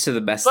 Happens to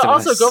the best But of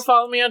also, us. go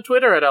follow me on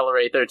Twitter at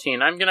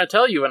EllaRay13. I'm gonna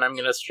tell you when I'm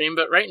gonna stream,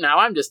 but right now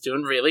I'm just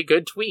doing really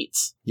good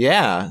tweets.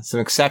 Yeah, some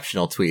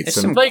exceptional tweets.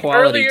 There's some Like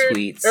quality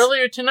tweets.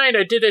 Earlier tonight,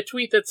 I did a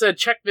tweet that said,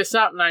 "Check this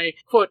out," and I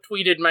quote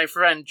tweeted my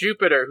friend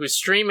Jupiter, who's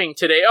streaming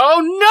today.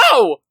 Oh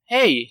no!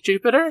 Hey,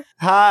 Jupiter.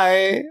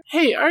 Hi.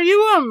 Hey, are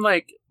you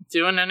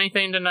doing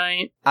anything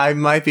tonight? I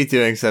might be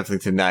doing something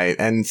tonight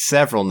and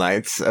several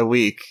nights a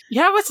week.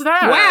 Yeah, what's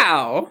that?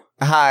 Wow!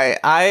 Hi,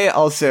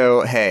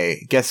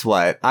 hey, guess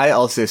what? I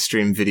also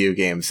stream video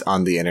games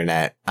on the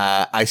internet.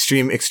 I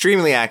stream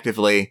extremely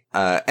actively.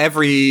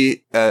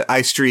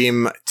 I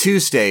stream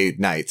Tuesday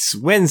nights,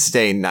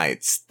 Wednesday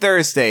nights,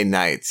 Thursday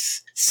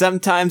nights.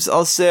 Sometimes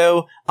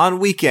also on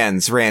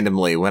weekends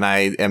randomly when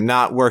I am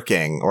not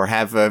working or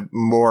have a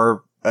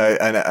more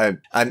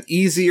an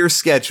easier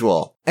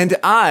schedule. And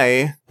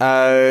I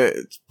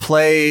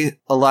play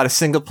a lot of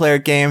single player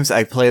games.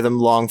 I play them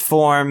long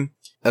form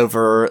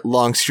over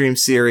long stream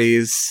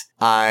series.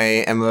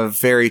 I am a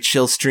very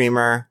chill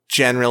streamer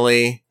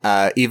generally.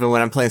 Even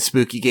when I'm playing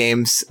spooky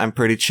games, I'm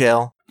pretty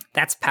chill.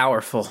 That's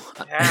powerful.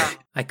 Yeah.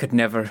 I could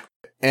never.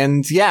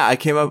 And yeah, I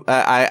came up.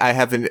 I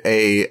have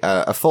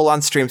a full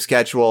on stream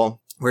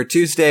schedule where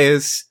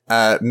Tuesdays,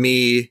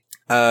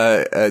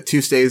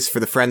 Tuesdays for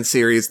the Friends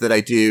series that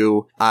I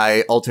do,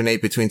 I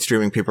alternate between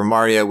streaming Paper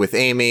Mario with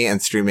Amy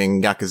and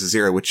streaming Yakuza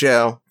 0 with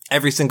Joe.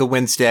 Every single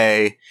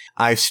Wednesday,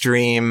 I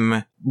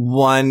stream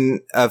one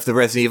of the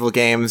Resident Evil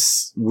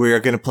games. We're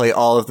going to play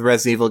all of the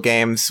Resident Evil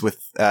games with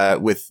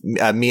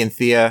me and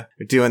Thea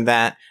doing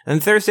that.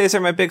 And Thursdays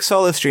are my big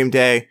solo stream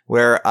day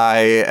where I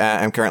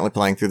am currently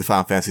playing through the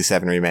Final Fantasy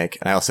VII Remake.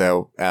 And I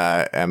also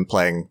am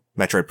playing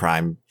Metroid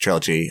Prime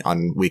trilogy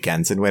on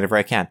weekends and whenever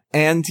I can.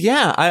 And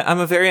yeah, I'm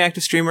a very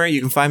active streamer.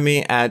 You can find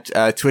me at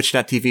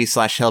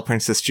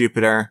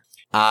twitch.tv/HellPrincessJupiter.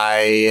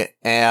 I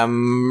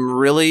am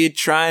really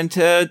trying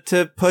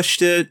to push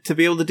to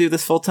be able to do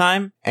this full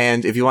time.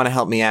 And if you want to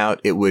help me out,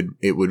 it would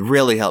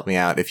really help me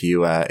out if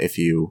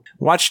you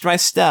watched my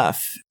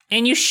stuff.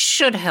 And you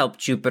should help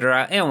Jupiter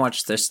out and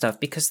watch their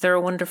stuff because they're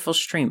a wonderful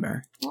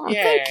streamer. Oh,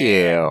 Yeah. Thank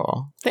you.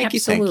 Thank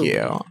Absolutely.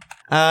 you.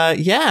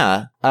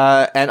 Yeah.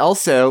 And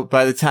also,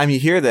 by the time you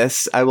hear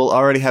this, I will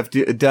already have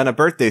done a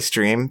birthday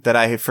stream that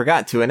I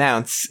forgot to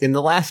announce in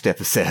the last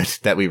episode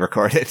that we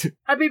recorded.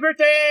 Happy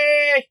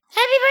birthday!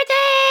 Happy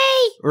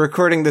birthday! We're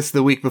recording this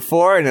the week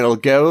before, and it'll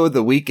go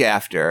the week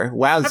after.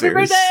 Wowzers. Happy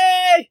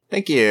birthday!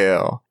 Thank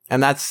you.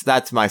 And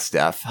that's my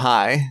stuff.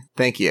 Hi.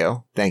 Thank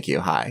you.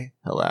 Hi.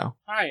 Hello.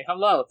 Hi,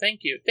 hello,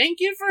 thank you. Thank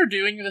you for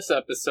doing this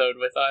episode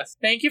with us.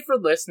 Thank you for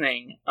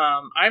listening.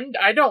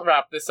 I don't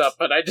wrap this up,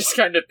 but I just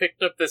kind of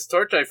picked up this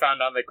torch I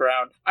found on the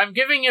ground. I'm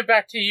giving it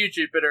back to you,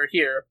 Jupiter,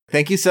 here.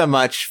 Thank you so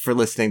much for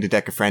listening to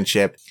Deck of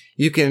Friendship.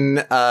 You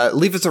can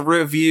leave us a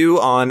review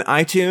on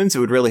iTunes. It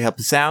would really help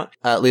us out.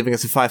 Leaving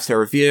us a 5-star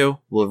review.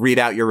 We'll read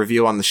out your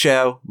review on the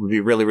show. It would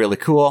be really, really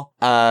cool.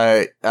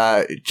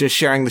 Just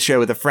sharing the show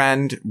with a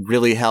friend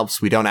really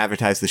helps. We don't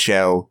advertise the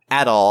show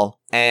at all.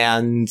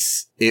 And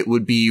it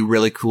would be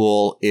really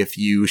cool if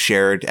you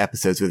shared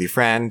episodes with your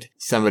friend,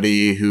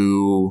 somebody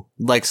who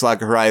likes Log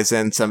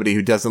Horizon, somebody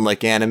who doesn't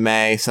like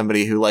anime,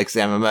 somebody who likes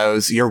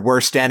MMOs, your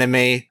worst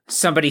enemy.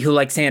 Somebody who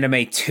likes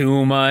anime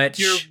too much.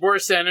 Your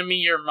worst enemy,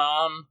 your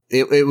mom.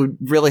 It would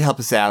really help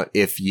us out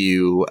if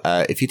you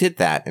did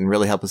that, and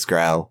really help us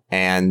grow,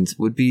 and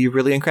would be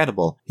really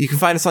incredible. You can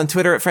find us on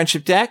Twitter at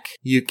Friendship Deck.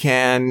 You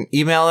can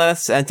email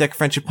us at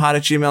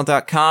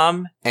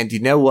deckfriendshippod@gmail.com. And you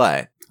know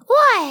what?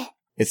 What?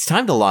 It's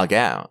time to log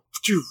out.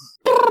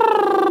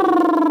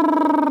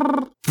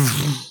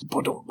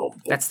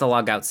 That's the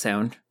log out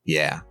sound.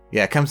 Yeah,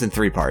 it comes in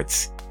 3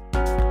 parts.